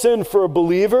 All sin for a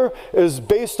believer is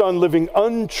based on living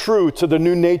untrue to the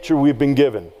new nature we've been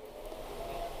given.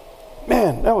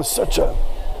 Man, that was such a...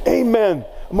 Amen.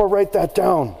 I'm going to write that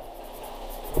down.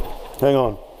 Hang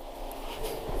on.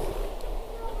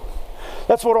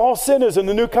 That's what all sin is in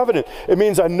the new covenant. It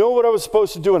means I know what I was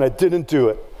supposed to do and I didn't do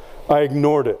it. I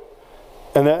ignored it.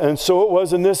 And so it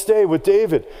was in this day with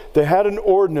David. They had an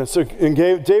ordinance, and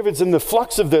David's in the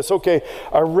flux of this. Okay,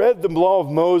 I read the law of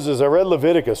Moses. I read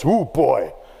Leviticus. Ooh,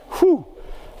 boy. Whew.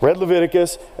 read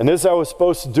Leviticus, and this is how I was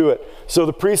supposed to do it. So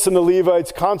the priests and the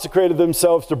Levites consecrated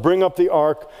themselves to bring up the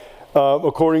ark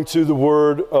according to the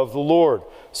word of the Lord.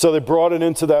 So they brought it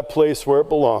into that place where it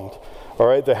belonged. All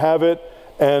right, they have it,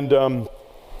 and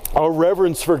our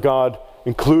reverence for God,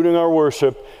 including our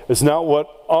worship, is not what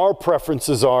our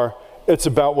preferences are, it's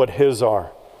about what His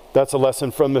are. That's a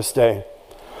lesson from this day.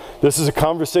 This is a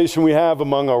conversation we have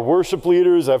among our worship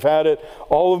leaders. I've had it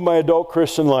all of my adult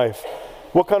Christian life.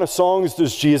 What kind of songs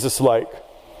does Jesus like?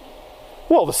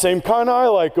 Well, the same kind I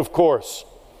like, of course.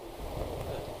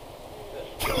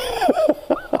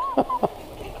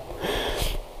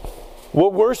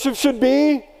 What worship should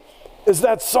be is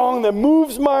that song that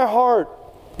moves my heart.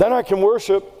 Then I can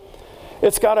worship.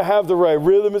 It's got to have the right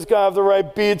rhythm. It's got to have the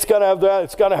right beat. It's got to have that.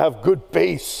 It's got to have good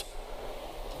bass.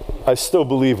 I still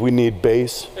believe we need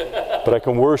bass, but I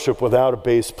can worship without a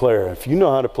bass player. If you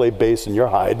know how to play bass and you're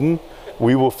hiding,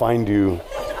 we will find you.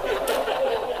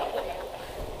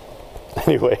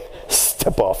 Anyway,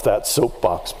 step off that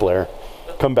soapbox, Blair.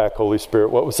 Come back, Holy Spirit.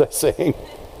 What was I saying?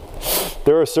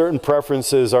 There are certain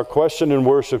preferences. Our question in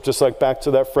worship, just like back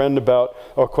to that friend about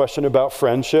our question about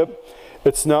friendship,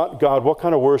 it's not, God, what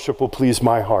kind of worship will please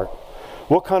my heart?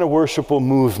 What kind of worship will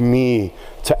move me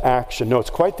to action? No, it's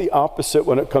quite the opposite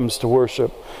when it comes to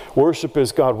worship. Worship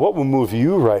is, God, what will move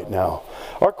you right now?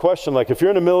 Our question, like if you're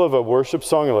in the middle of a worship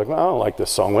song, you're like, well, I don't like this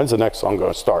song. When's the next song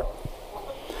going to start?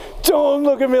 Don't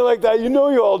look at me like that. You know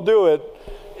you all do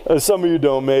it. Some of you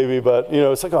don't maybe, but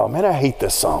it's like, oh man, I hate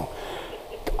this song.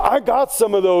 I got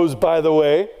some of those, by the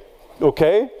way,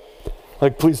 okay?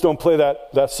 Like, please don't play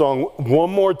that song one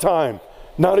more time.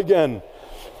 Not again.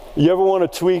 You ever want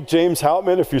to tweak James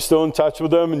Houtman, if you're still in touch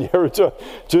with him, and you ever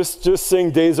just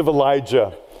sing Days of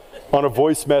Elijah on a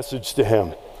voice message to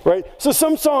him, right? So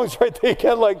some songs, right, they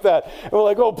get like that. And we're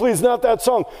like, oh, please, not that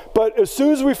song. But as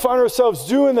soon as we find ourselves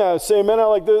doing that, saying, man, I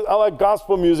like this, I like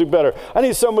gospel music better. I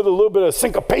need some with a little bit of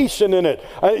syncopation in it.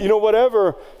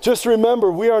 Whatever. Just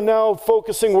remember, we are now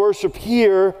focusing worship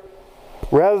here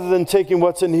rather than taking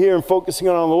what's in here and focusing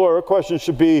on the Lord. Our question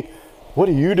should be, what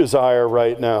do you desire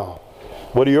right now?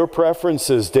 What are your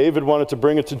preferences? David wanted to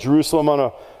bring it to Jerusalem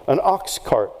on an ox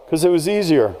cart because it was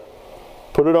easier.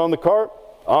 Put it on the cart,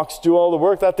 ox do all the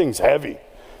work. That thing's heavy,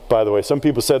 by the way. Some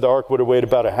people said the ark would have weighed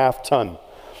about a half ton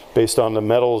based on the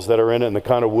metals that are in it and the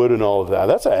kind of wood and all of that.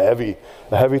 That's a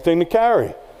heavy thing to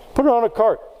carry. Put it on a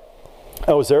cart.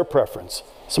 That was their preference.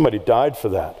 Somebody died for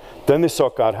that. Then they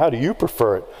sought God, how do you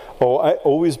prefer it? Oh, I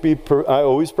always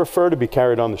prefer to be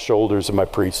carried on the shoulders of my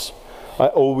priests. I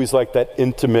always like that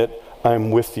intimate,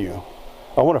 I'm with you.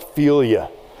 I want to feel you.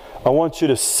 I want you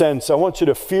to sense. I want you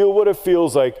to feel what it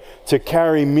feels like to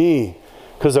carry me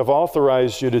because I've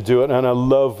authorized you to do it, and I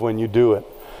love when you do it.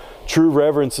 True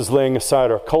reverence is laying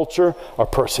aside our culture, our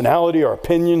personality, our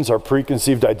opinions, our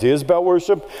preconceived ideas about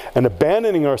worship, and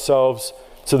abandoning ourselves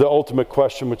to the ultimate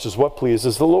question, which is what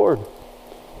pleases the Lord?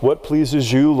 What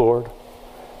pleases you, Lord?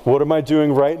 What am I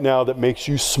doing right now that makes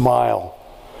you smile?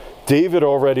 David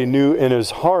already knew in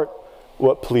his heart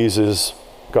what pleases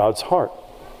God's heart.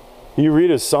 You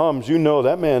read his Psalms, you know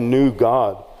that man knew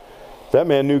God. That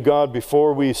man knew God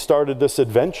before we started this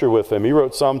adventure with him. He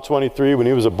wrote Psalm 23 when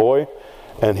he was a boy,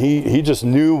 and he just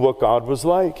knew what God was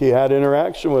like. He had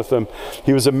interaction with him.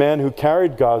 He was a man who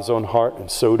carried God's own heart,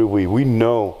 and so do we. We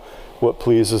know what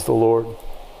pleases the Lord.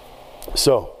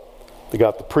 So, they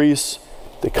got the priests,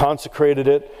 they consecrated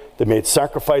it, they made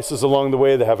sacrifices along the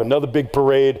way, they have another big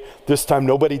parade. This time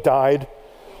nobody died.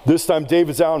 This time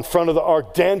David's out in front of the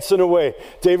ark dancing away.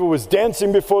 David was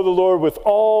dancing before the Lord with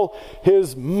all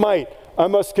his might. I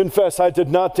must confess, I did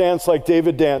not dance like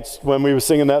David danced when we were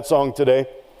singing that song today.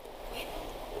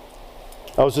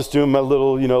 I was just doing my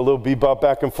little bebop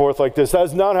back and forth like this.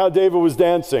 That's not how David was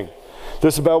dancing.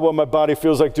 This is about what my body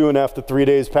feels like doing after 3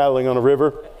 days paddling on a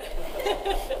river.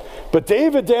 But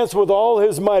David danced with all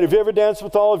his might. Have you ever danced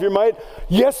with all of your might?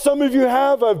 Yes, some of you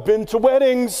have. I've been to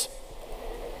weddings.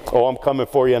 Oh, I'm coming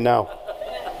for you now.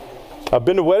 I've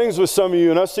been to weddings with some of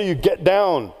you, and I see you get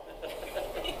down.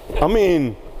 I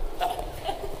mean,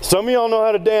 some of y'all know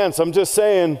how to dance. I'm just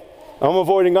saying, I'm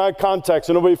avoiding eye contact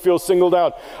so nobody feels singled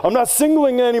out. I'm not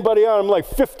singling anybody out. I'm like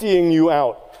 50ing you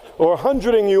out or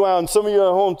 100ing you out. And some of you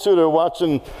at home, too, that are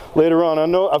watching later on. I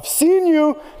know I've seen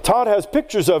you. Todd has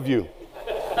pictures of you.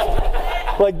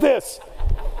 Like this.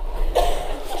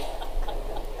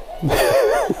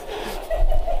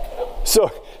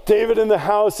 So David in the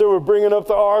house, they were bringing up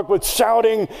the ark with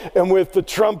shouting and with the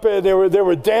trumpet. They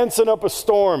were dancing up a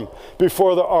storm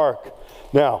before the ark.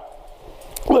 Now,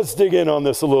 let's dig in on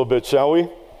this a little bit, shall we?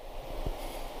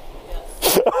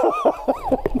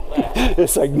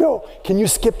 It's like, no, can you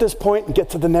skip this point and get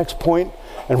to the next point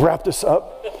and wrap this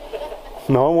up?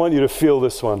 No, I want you to feel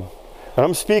this one. And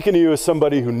I'm speaking to you as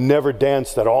somebody who never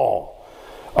danced at all.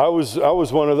 I was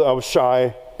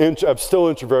shy. I'm still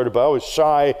introverted, but I was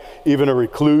shy, even a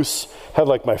recluse. Had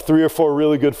like my 3 or 4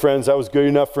 really good friends. That was good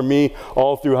enough for me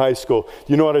all through high school.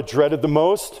 You know what I dreaded the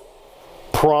most?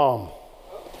 Prom.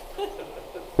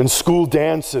 And school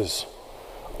dances.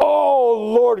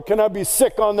 Oh, Lord, can I be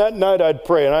sick on that night? I'd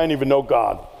pray, and I didn't even know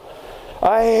God.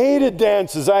 I hated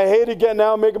dances. I hated getting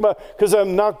out and making because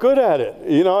I'm not good at it.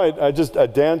 You know, I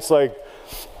dance like,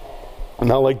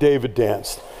 not like David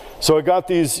danced. So I got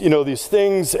these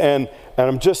things, and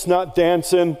I'm just not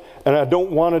dancing, and I don't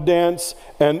want to dance.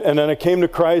 And then I came to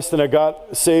Christ, and I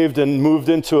got saved and moved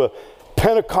into a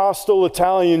Pentecostal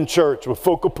Italian church with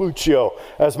Focapuccio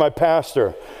as my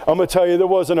pastor. I'm going to tell you, there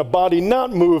wasn't a body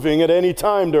not moving at any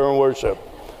time during worship.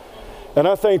 And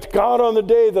I thanked God on the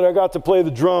day that I got to play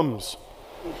the drums.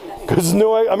 Because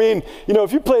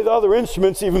if you play the other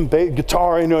instruments, even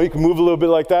guitar, you can move a little bit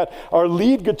like that. Our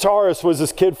lead guitarist was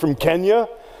this kid from Kenya.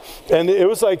 And it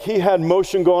was like he had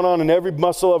motion going on in every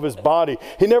muscle of his body.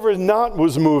 He never not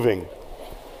was moving.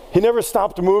 He never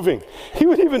stopped moving. He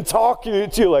would even talk to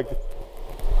you like,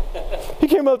 he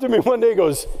came up to me one day and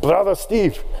goes, "Brother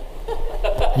Steve,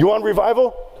 you want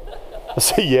revival?" I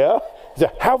said, "Yeah." He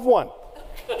said, "Have one."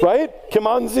 Right?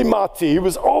 Kimanzi Mati. He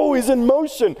was always in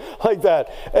motion like that.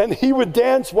 And he would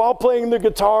dance while playing the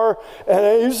guitar.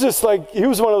 And he was just like, he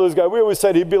was one of those guys. We always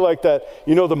said he'd be like that,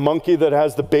 the monkey that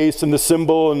has the bass and the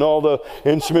cymbal and all the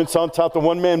instruments on top, the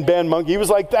one-man band monkey. He was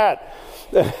like that.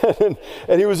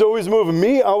 And he was always moving.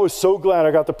 Me, I was so glad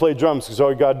I got to play drums because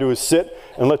all you got to do is sit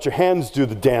and let your hands do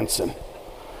the dancing.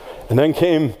 And then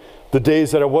came the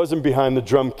days that I wasn't behind the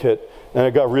drum kit. And I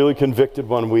got really convicted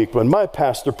one week when my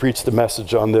pastor preached a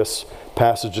message on this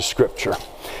passage of Scripture.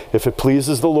 If it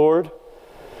pleases the Lord,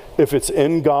 if it's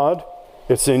in God,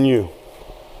 it's in you.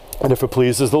 And if it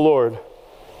pleases the Lord,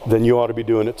 then you ought to be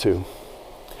doing it too.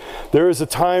 There is a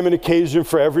time and occasion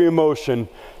for every emotion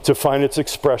to find its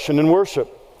expression in worship.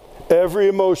 Every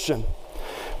emotion.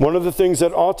 One of the things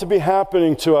that ought to be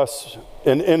happening to us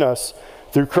and in us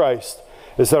through Christ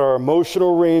is that our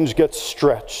emotional range gets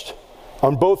stretched.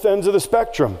 On both ends of the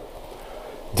spectrum.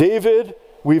 David,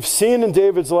 we've seen in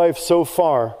David's life so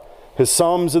far, his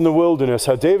Psalms in the wilderness,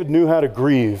 how David knew how to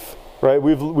grieve, right?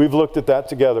 We've looked at that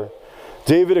together.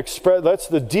 David expressed, that's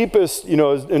the deepest,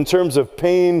 in terms of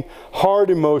pain,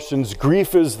 hard emotions,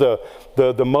 grief is the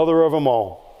mother of them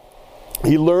all.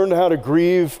 He learned how to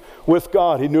grieve with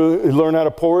God. He learned how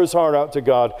to pour his heart out to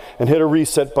God and hit a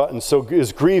reset button so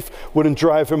his grief wouldn't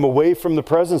drive him away from the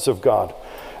presence of God.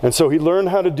 And so he learned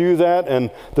how to do that, and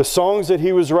the songs that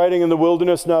he was writing in the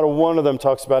wilderness, not a one of them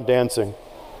talks about dancing.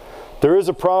 There is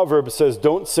a proverb that says,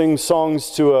 "Don't sing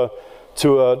songs to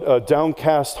a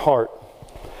downcast heart."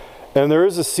 And there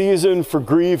is a season for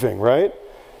grieving, right?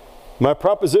 My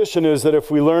proposition is that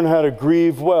if we learn how to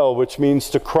grieve well, which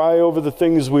means to cry over the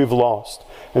things we've lost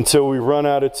until we run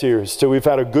out of tears, till we've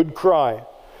had a good cry,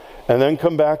 and then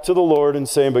come back to the Lord and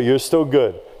say, "But you're still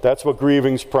good." That's what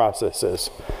grieving's process is.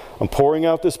 I'm pouring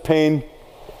out this pain,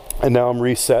 and now I'm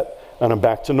reset, and I'm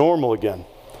back to normal again.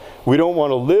 We don't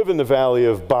want to live in the valley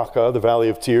of Baca, the valley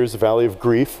of tears, the valley of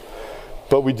grief,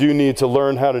 but we do need to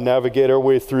learn how to navigate our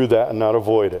way through that and not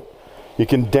avoid it. You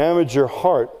can damage your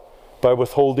heart by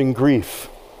withholding grief.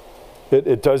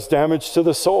 It does damage to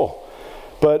the soul,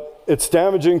 but it's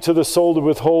damaging to the soul to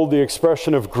withhold the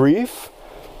expression of grief,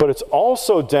 but it's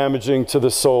also damaging to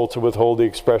the soul to withhold the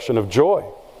expression of joy.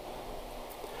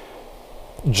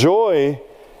 Joy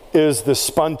is the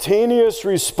spontaneous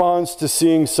response to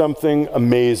seeing something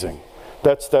amazing.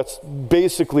 That's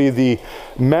basically the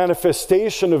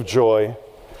manifestation of joy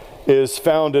is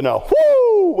found in a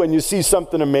whoo when you see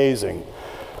something amazing.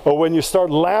 Or when you start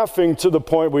laughing to the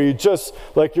point where you just,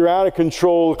 like you're out of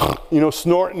control,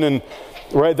 snorting and,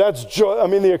 right? That's joy.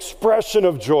 The expression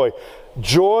of joy.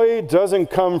 Joy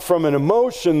doesn't come from an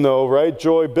emotion though, right?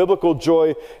 Biblical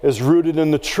joy is rooted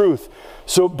in the truth.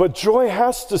 But joy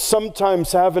has to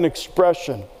sometimes have an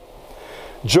expression.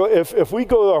 Joy, if we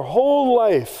go our whole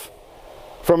life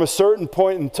from a certain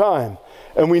point in time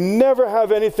and we never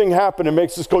have anything happen that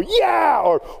makes us go, yeah,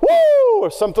 or woo,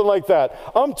 or something like that.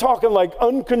 I'm talking like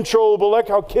uncontrollable, like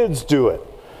how kids do it.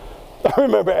 I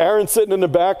remember Aaron sitting in the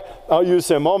back. I'll use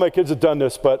him. All my kids have done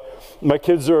this, but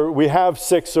we have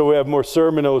 6, so we have more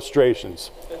sermon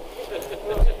illustrations.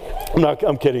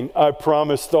 I'm kidding. I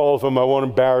promised all of them I won't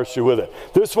embarrass you with it.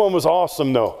 This one was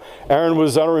awesome, though. Aaron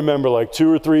was, I don't remember, like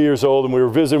 2 or 3 years old, and we were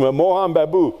visiting with Mohan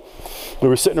Babu. We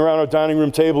were sitting around our dining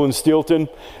room table in Steelton,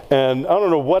 and I don't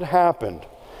know what happened,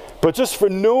 But just for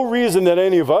no reason that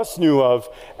any of us knew of,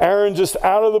 Aaron just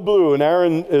out of the blue, and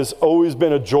Aaron has always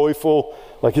been a joyful,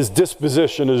 like his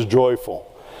disposition is joyful.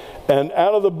 And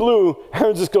out of the blue,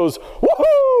 Aaron just goes,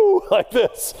 woohoo, like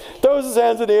this, throws his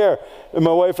hands in the air. And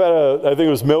my wife had I think it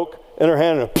was milk in her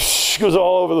hand, and it goes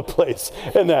all over the place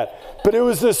and that. But it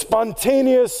was this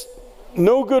spontaneous,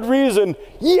 no good reason,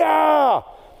 yeah.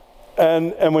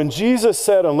 And when Jesus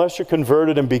said, unless you're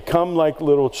converted and become like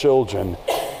little children,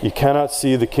 you cannot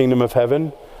see the kingdom of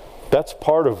heaven, that's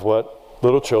part of what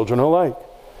little children are like.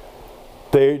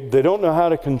 They don't know how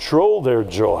to control their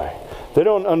joy. They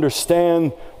don't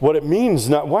understand what it means.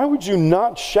 Why would you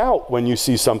not shout when you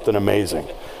see something amazing?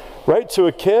 Right? To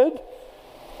a kid,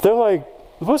 they're like,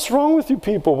 what's wrong with you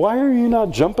people? Why are you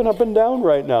not jumping up and down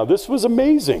right now? This was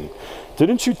amazing.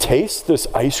 Didn't you taste this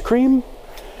ice cream?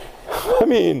 I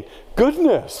mean,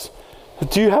 goodness.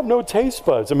 Do you have no taste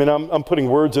buds? I mean, I'm putting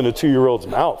words in a 2-year-old's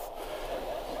mouth.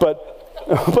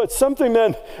 But something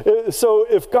then, so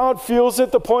if God feels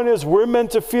it, the point is we're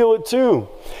meant to feel it too.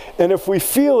 And if we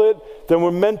feel it, then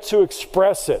we're meant to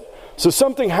express it. So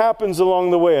something happens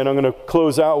along the way, and I'm going to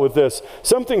close out with this.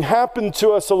 Something happened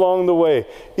to us along the way.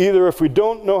 Either if we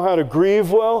don't know how to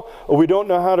grieve well, or we don't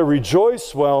know how to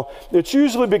rejoice well, it's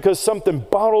usually because something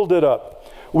bottled it up.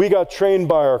 We got trained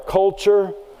by our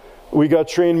culture. We got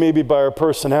trained maybe by our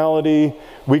personality.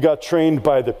 We got trained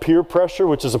by the peer pressure,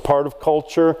 which is a part of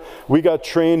culture. We got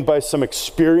trained by some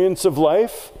experience of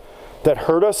life that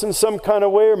hurt us in some kind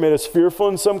of way or made us fearful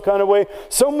in some kind of way.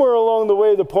 Somewhere along the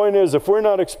way, the point is, if we're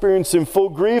not experiencing full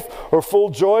grief or full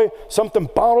joy, something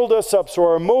bottled us up. So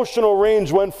our emotional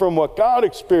range went from what God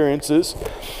experiences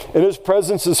in His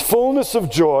presence is fullness of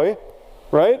joy,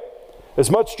 right?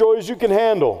 As much joy as you can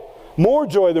handle. More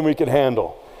joy than we can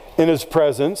handle in His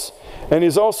presence. And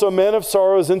He's also a man of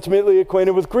sorrows, intimately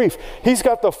acquainted with grief. He's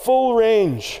got the full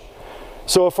range.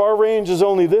 So if our range is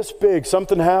only this big,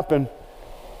 something happened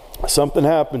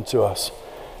to us.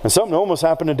 And something almost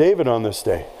happened to David on this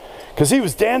day. Because he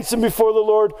was dancing before the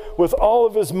Lord with all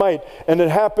of his might. And it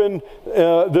happened,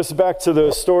 this is back to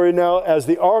the story now, as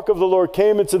the ark of the Lord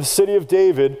came into the city of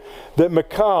David, that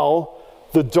Michal,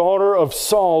 the daughter of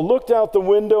Saul, looked out the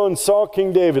window and saw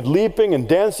King David leaping and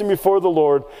dancing before the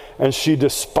Lord, and she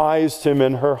despised him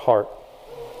in her heart.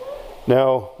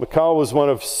 Now, Michal was one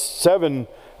of 7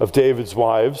 of David's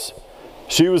wives.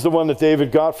 She was the one that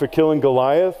David got for killing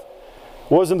Goliath.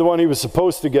 Wasn't the one he was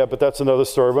supposed to get, but that's another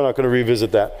story. We're not going to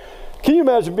revisit that. Can you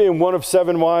imagine being one of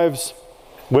 7 wives?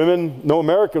 Women, no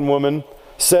American woman,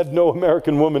 said no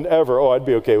American woman ever. Oh, I'd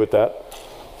be okay with that.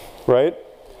 Right?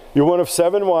 You're one of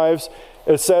 7 wives.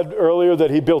 It said earlier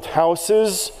that he built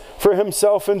houses for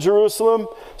himself in Jerusalem.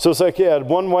 So it's like he had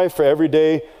 1 wife for every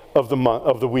day of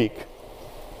the week.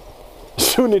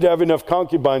 You need to have enough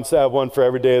concubines to have 1 for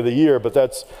every day of the year, but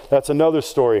that's another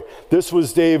story. This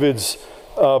was David's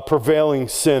prevailing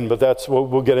sin, but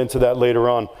we'll get into that later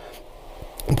on.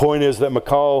 The point is that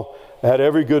Michal had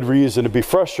every good reason to be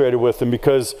frustrated with him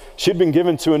because she'd been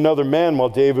given to another man while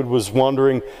David was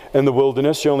wandering in the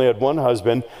wilderness. She only had 1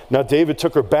 husband. Now David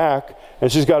took her back,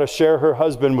 and she's got to share her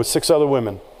husband with 6 other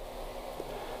women.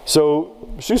 So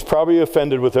she's probably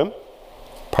offended with him,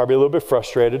 probably a little bit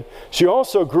frustrated. She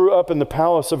also grew up in the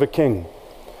palace of a king.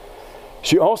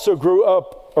 She also grew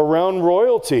up around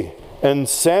royalty. And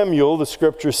Samuel, the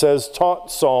scripture says,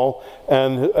 taught Saul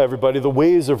and everybody the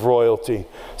ways of royalty.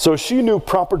 So she knew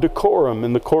proper decorum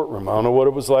in the courtroom. I don't know what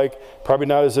it was like. Probably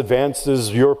not as advanced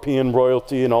as European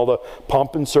royalty and all the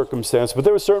pomp and circumstance. But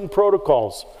there were certain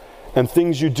protocols and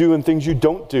things you do and things you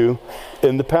don't do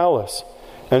in the palace.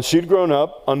 And she'd grown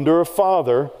up under a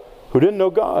father who didn't know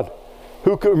God.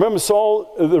 Who could remember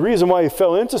Saul, the reason why he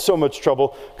fell into so much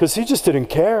trouble, because he just didn't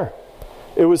care.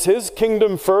 It was his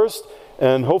kingdom first.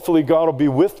 And hopefully God will be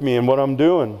with me in what I'm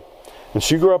doing. And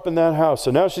she grew up in that house. So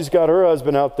now she's got her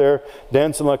husband out there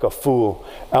dancing like a fool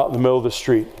out in the middle of the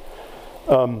street.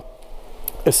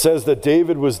 It says that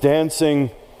David was dancing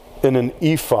in an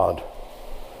ephod.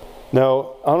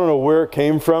 Now, I don't know where it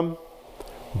came from,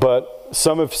 but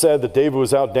some have said that David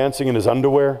was out dancing in his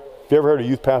underwear. Have you ever heard of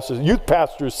youth pastors? Youth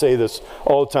pastors say this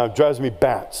all the time. It drives me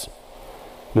bats.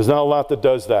 There's not a lot that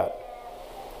does that.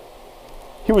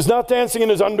 He was not dancing in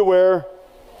his underwear.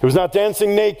 He was not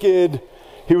dancing naked.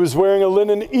 He was wearing a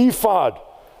linen ephod.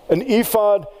 An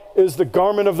ephod is the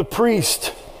garment of the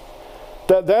priest.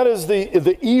 That is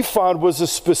the ephod was a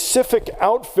specific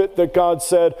outfit that God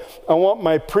said, I want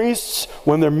my priests,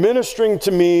 when they're ministering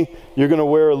to me, you're going to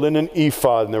wear a linen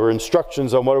ephod. And there were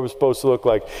instructions on what it was supposed to look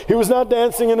like. He was not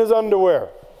dancing in his underwear.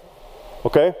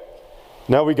 Okay?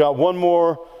 Now we got one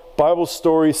more Bible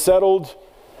story settled.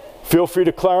 Feel free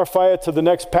to clarify it to the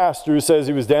next pastor who says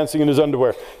he was dancing in his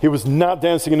underwear. He was not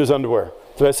dancing in his underwear.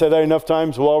 Did I say that enough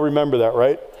times? We'll all remember that,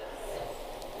 right?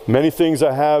 Many things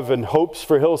I have and hopes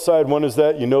for Hillside. One is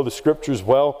that you know the scriptures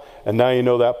well, and now you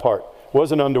know that part. It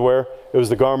wasn't underwear. It was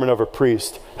the garment of a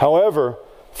priest. However,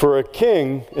 for a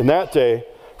king in that day,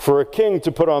 for a king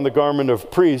to put on the garment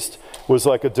of priest was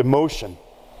like a demotion.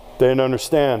 They didn't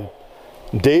understand.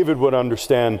 David would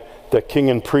understand that king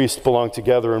and priest belonged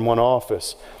together in one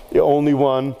office. The only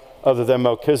one other than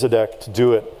Melchizedek to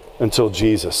do it until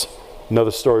Jesus.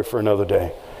 Another story for another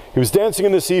day. He was dancing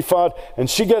in this ephod, and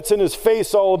she gets in his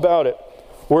face all about it.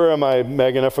 Where am I,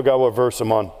 Megan? I forgot what verse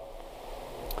I'm on.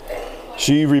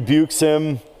 She rebukes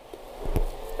him,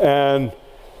 and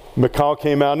Michal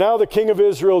came out. Now the king of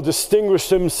Israel distinguished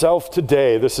himself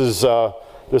today. This is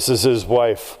his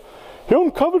wife. He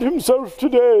uncovered himself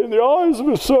today in the eyes of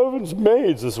his servants'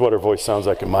 maids. This is what her voice sounds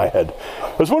like in my head.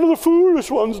 As one of the foolish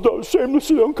ones does,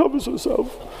 shamelessly uncovers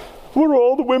herself. What are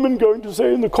all the women going to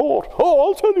say in the court? Oh,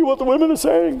 I'll tell you what the women are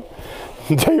saying.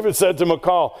 David said to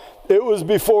Michal, it was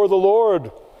before the Lord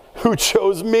who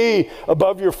chose me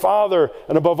above your father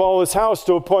and above all his house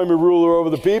to appoint me ruler over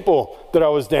the people that I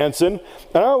was dancing.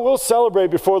 And I will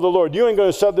celebrate before the Lord. You ain't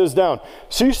going to shut this down.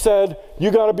 She said, you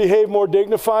got to behave more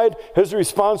dignified. His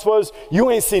response was,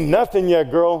 you ain't seen nothing yet,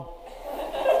 girl.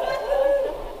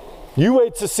 You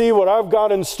wait to see what I've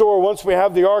got in store once we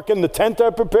have the ark in the tent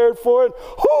I prepared for it.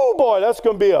 Oh boy, that's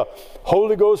going to be a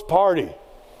Holy Ghost party.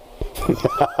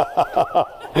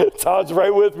 Todd's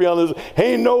right with me on this.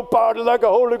 Ain't no party like a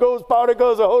Holy Ghost party,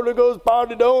 because a Holy Ghost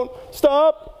party don't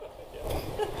stop.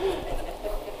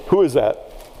 Who is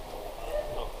that?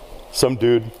 Some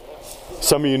dude.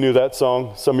 Some of you knew that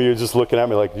song. Some of you are just looking at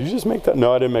me like, did you just make that?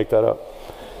 No, I didn't make that up.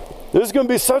 This is going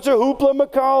to be such a hoopla,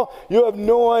 Michal. You have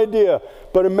no idea.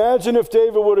 But imagine if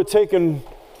David would have taken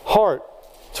heart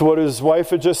to what his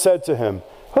wife had just said to him.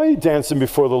 How are you dancing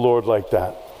before the Lord like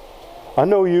that? I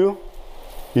know you.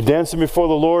 You're dancing before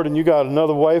the Lord, and you got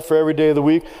another wife for every day of the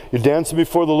week. You're dancing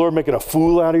before the Lord, making a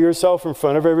fool out of yourself in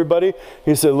front of everybody.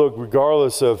 He said, look,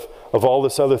 regardless of all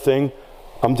this other thing,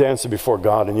 I'm dancing before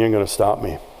God, and you ain't going to stop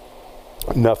me.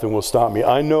 Nothing will stop me.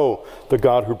 I know the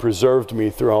God who preserved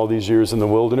me through all these years in the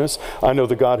wilderness. I know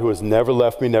the God who has never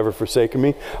left me, never forsaken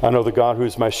me. I know the God who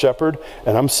is my shepherd,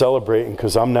 and I'm celebrating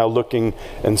because I'm now looking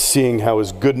and seeing how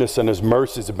his goodness and his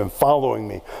mercies have been following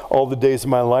me all the days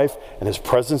of my life, and his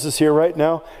presence is here right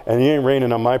now, and he ain't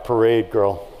raining on my parade,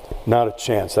 girl. Not a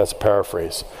chance. That's a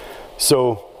paraphrase.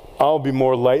 So I'll be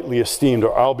more lightly esteemed,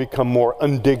 or I'll become more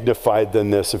undignified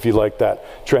than this, if you like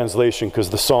that translation,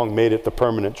 because the song made it the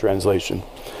permanent translation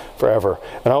forever.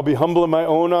 And I'll be humble in my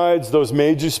own eyes. Those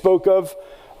maids you spoke of,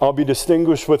 I'll be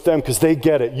distinguished with them because they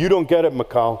get it. You don't get it,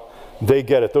 Michal. They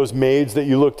get it. Those maids that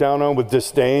you look down on with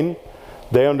disdain,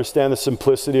 they understand the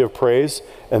simplicity of praise,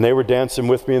 and they were dancing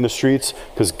with me in the streets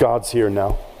because God's here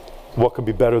now. What could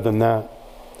be better than that?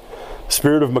 The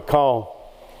spirit of Michal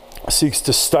seeks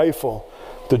to stifle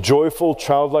the joyful,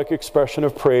 childlike expression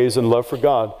of praise and love for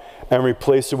God and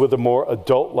replace it with a more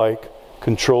adult-like,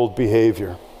 controlled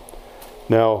behavior.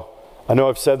 Now, I know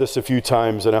I've said this a few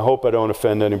times, and I hope I don't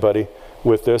offend anybody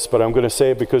with this, but I'm going to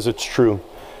say it because it's true.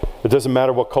 It doesn't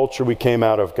matter what culture we came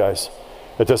out of, guys.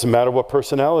 It doesn't matter what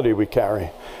personality we carry.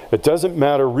 It doesn't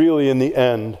matter really in the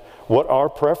end what our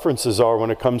preferences are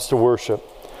when it comes to worship.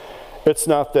 It's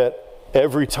not that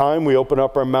every time we open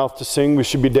up our mouth to sing, we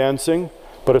should be dancing.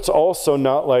 But it's also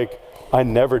not like, I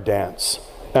never dance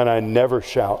and I never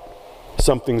shout.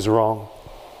 Something's wrong.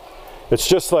 It's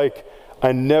just like,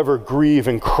 I never grieve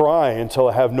and cry until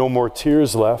I have no more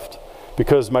tears left,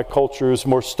 because my culture is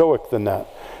more stoic than that.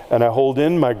 And I hold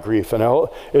in my grief. And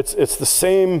it's the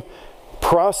same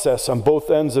process on both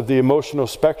ends of the emotional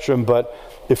spectrum, but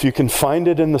if you can find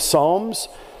it in the Psalms,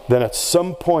 then at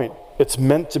some point it's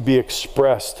meant to be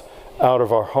expressed out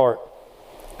of our heart.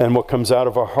 And what comes out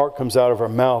of our heart comes out of our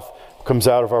mouth. Comes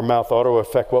out of our mouth ought to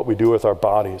affect what we do with our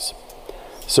bodies.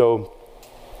 So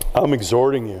I'm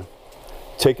exhorting you,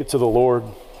 take it to the Lord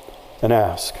and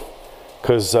ask.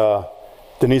 Because there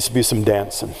needs to be some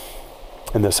dancing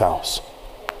in this house.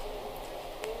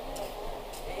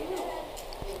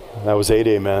 That was 8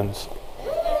 amens.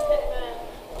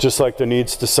 Just like there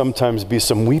needs to sometimes be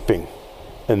some weeping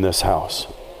in this house.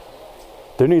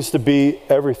 There needs to be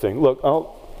everything. Look,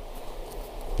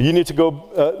 you need to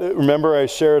go, remember I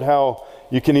shared how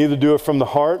you can either do it from the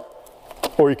heart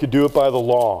or you could do it by the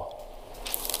law,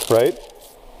 right?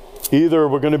 Either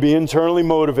we're going to be internally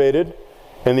motivated,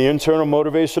 and the internal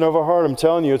motivation of our heart, I'm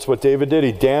telling you, it's what David did.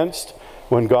 He danced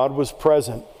when God was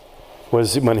present,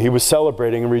 was when he was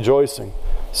celebrating and rejoicing.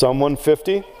 Psalm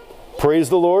 150, praise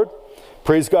the Lord.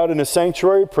 Praise God in his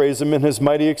sanctuary. Praise him in his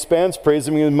mighty expanse. Praise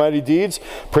him in his mighty deeds.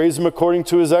 Praise him according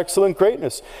to his excellent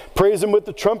greatness. Praise him with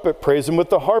the trumpet. Praise him with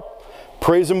the harp.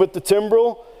 Praise him with the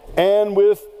timbrel and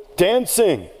with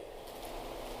dancing.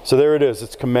 So there it is.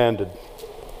 It's commanded.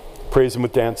 Praise him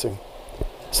with dancing.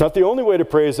 It's not the only way to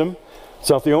praise him. It's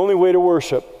not the only way to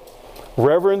worship.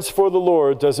 Reverence for the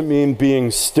Lord doesn't mean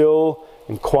being still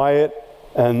and quiet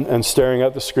and staring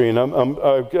at the screen.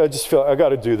 I just feel I got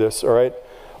to do this, all right?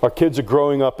 Our kids are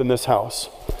growing up in this house.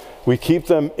 We keep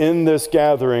them in this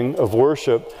gathering of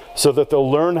worship so that they'll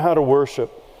learn how to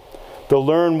worship. They'll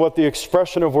learn what the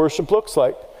expression of worship looks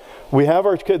like. We have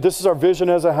our kids, this is our vision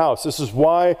as a house. This is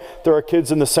why there are kids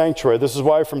in the sanctuary. This is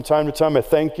why from time to time I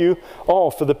thank you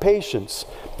all for the patience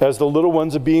as the little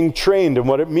ones are being trained in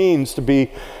what it means to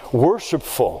be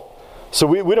worshipful. So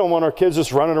we don't want our kids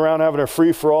just running around having a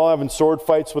free-for-all, having sword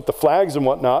fights with the flags and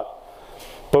whatnot.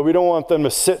 But we don't want them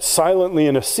to sit silently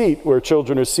in a seat where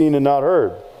children are seen and not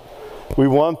heard. We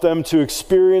want them to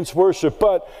experience worship.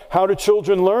 But how do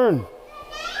children learn?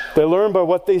 They learn by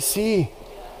what they see,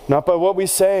 not by what we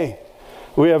say.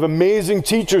 We have amazing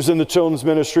teachers in the children's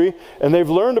ministry, and they've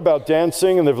learned about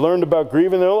dancing, and they've learned about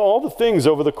grieving, all the things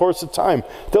over the course of time.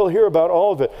 They'll hear about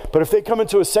all of it. But if they come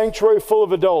into a sanctuary full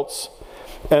of adults,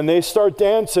 and they start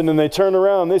dancing, and they turn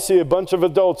around, they see a bunch of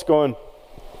adults going,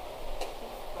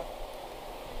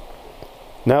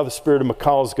 now the spirit of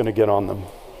Michal is going to get on them.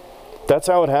 That's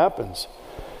how it happens.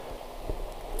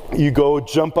 You go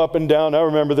jump up and down. I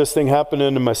remember this thing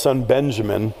happening to my son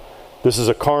Benjamin. This is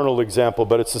a carnal example,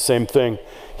 but it's the same thing.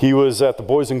 He was at the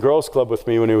Boys and Girls Club with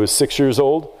me when he was 6 years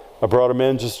old. I brought him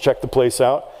in just to check the place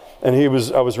out. And I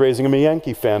was raising him a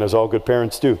Yankee fan, as all good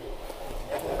parents do.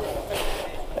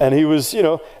 And he was,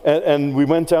 and we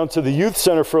went down to the youth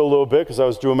center for a little bit because I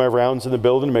was doing my rounds in the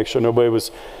building to make sure nobody was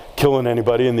killing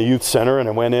anybody in the youth center. And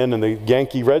I went in, and the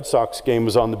Yankee Red Sox game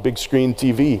was on the big screen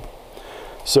TV.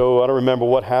 So I don't remember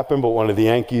what happened, but one of the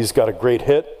Yankees got a great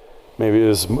hit. Maybe it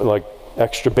was like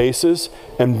extra bases.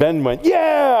 And Ben went,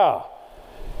 yeah!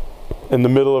 In the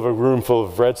middle of a room full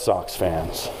of Red Sox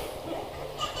fans.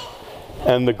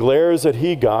 And the glares that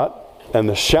he got and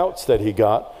the shouts that he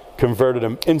got converted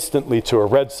him instantly to a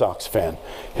Red Sox fan.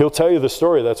 He'll tell you the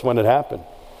story. That's when it happened.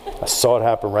 I saw it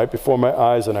happen right before my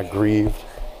eyes, and I grieved.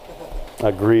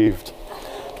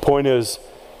 Point is,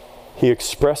 he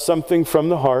expressed something from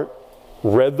the heart,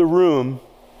 read the room,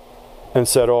 and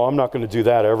said, oh, I'm not going to do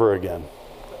that ever again.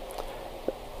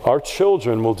 Our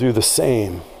children will do the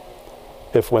same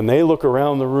if when they look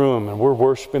around the room and we're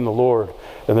worshiping the Lord,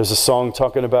 and there's a song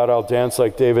talking about I'll dance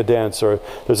like David danced, or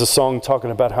there's a song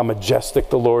talking about how majestic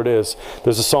the Lord is.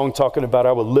 There's a song talking about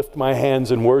I will lift my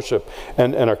hands in worship,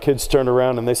 and our kids turn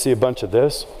around and they see a bunch of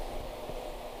this.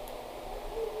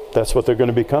 That's what they're going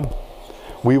to become.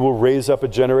 We will raise up a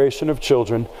generation of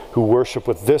children who worship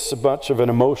with this much of an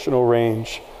emotional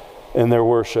range in their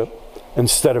worship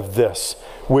instead of this,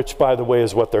 which, by the way,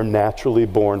 is what they're naturally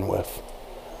born with.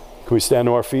 Can we stand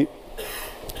to our feet?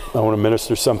 I want to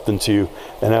minister something to you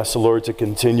and ask the Lord to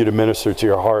continue to minister to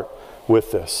your heart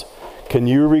with this. Can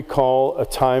you recall a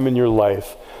time in your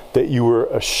life that you were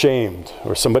ashamed,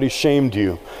 or somebody shamed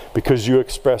you because you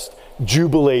expressed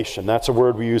jubilation? That's a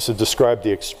word we use to describe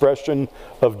the expression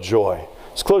of joy.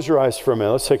 Let's close your eyes for a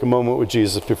minute. Let's take a moment with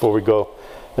Jesus before we go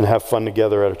and have fun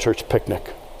together at a church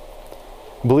picnic.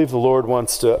 I believe the Lord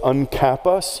wants to uncap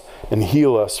us and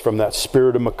heal us from that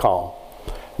spirit of Michal.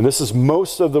 And this is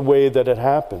most of the way that it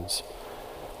happens.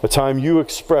 The time you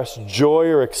express joy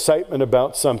or excitement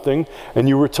about something and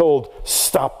you were told,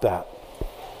 stop that.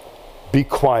 Be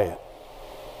quiet.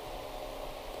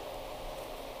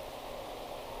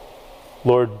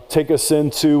 Lord, take us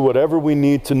into whatever we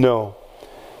need to know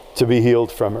to be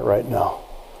healed from it right now.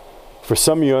 For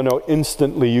some of you, I know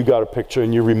instantly you got a picture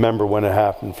and you remember when it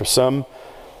happened. For some,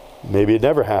 maybe it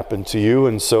never happened to you,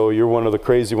 and so you're one of the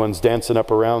crazy ones dancing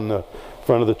up around the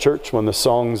front of the church when the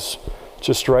song's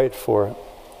just right for it.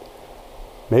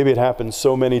 Maybe it happened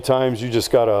so many times you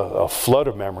just got a flood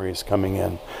of memories coming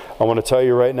in. I want to tell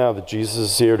you right now that Jesus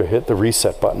is here to hit the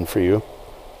reset button for you,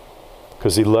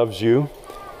 because he loves you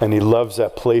and he loves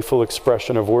that playful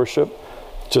expression of worship,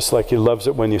 just like he loves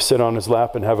it when you sit on his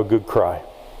lap and have a good cry.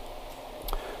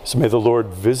 So may the Lord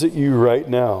visit you right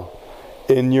now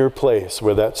in your place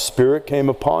where that spirit came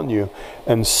upon you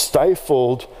and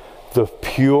stifled the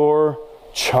pure,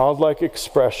 childlike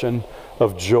expression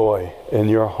of joy in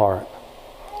your heart.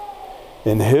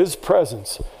 In his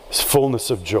presence is fullness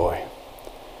of joy.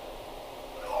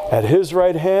 At his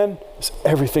right hand is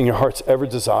everything your heart's ever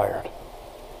desired.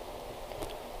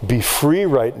 Be free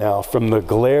right now from the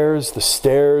glares, the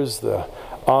stares, the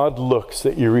odd looks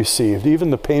that you received, even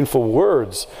the painful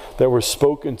words that were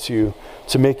spoken to you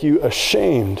to make you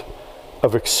ashamed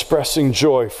of expressing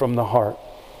joy from the heart.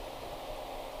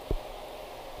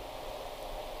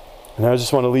 And I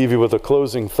just want to leave you with a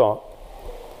closing thought.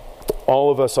 All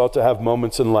of us ought to have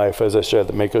moments in life, as I said,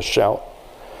 that make us shout.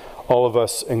 All of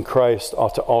us in Christ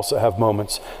ought to also have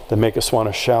moments that make us want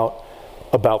to shout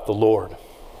about the Lord,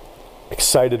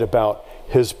 excited about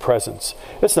His presence.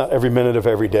 It's not every minute of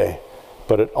every day,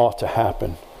 but it ought to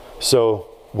happen. So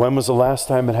when was the last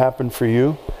time it happened for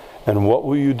you? And what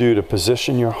will you do to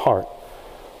position your heart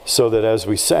so that, as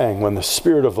we sang, when the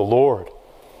Spirit of the Lord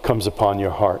comes upon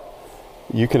your heart,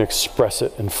 you can express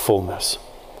it in fullness?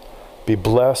 Be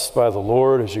blessed by the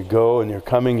Lord as you go, and you're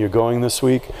going this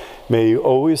week. May you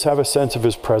always have a sense of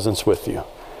His presence with you.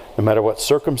 No matter what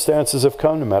circumstances have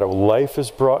come, no matter what life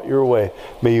has brought your way,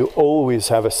 may you always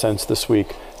have a sense this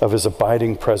week of His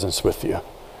abiding presence with you.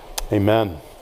 Amen.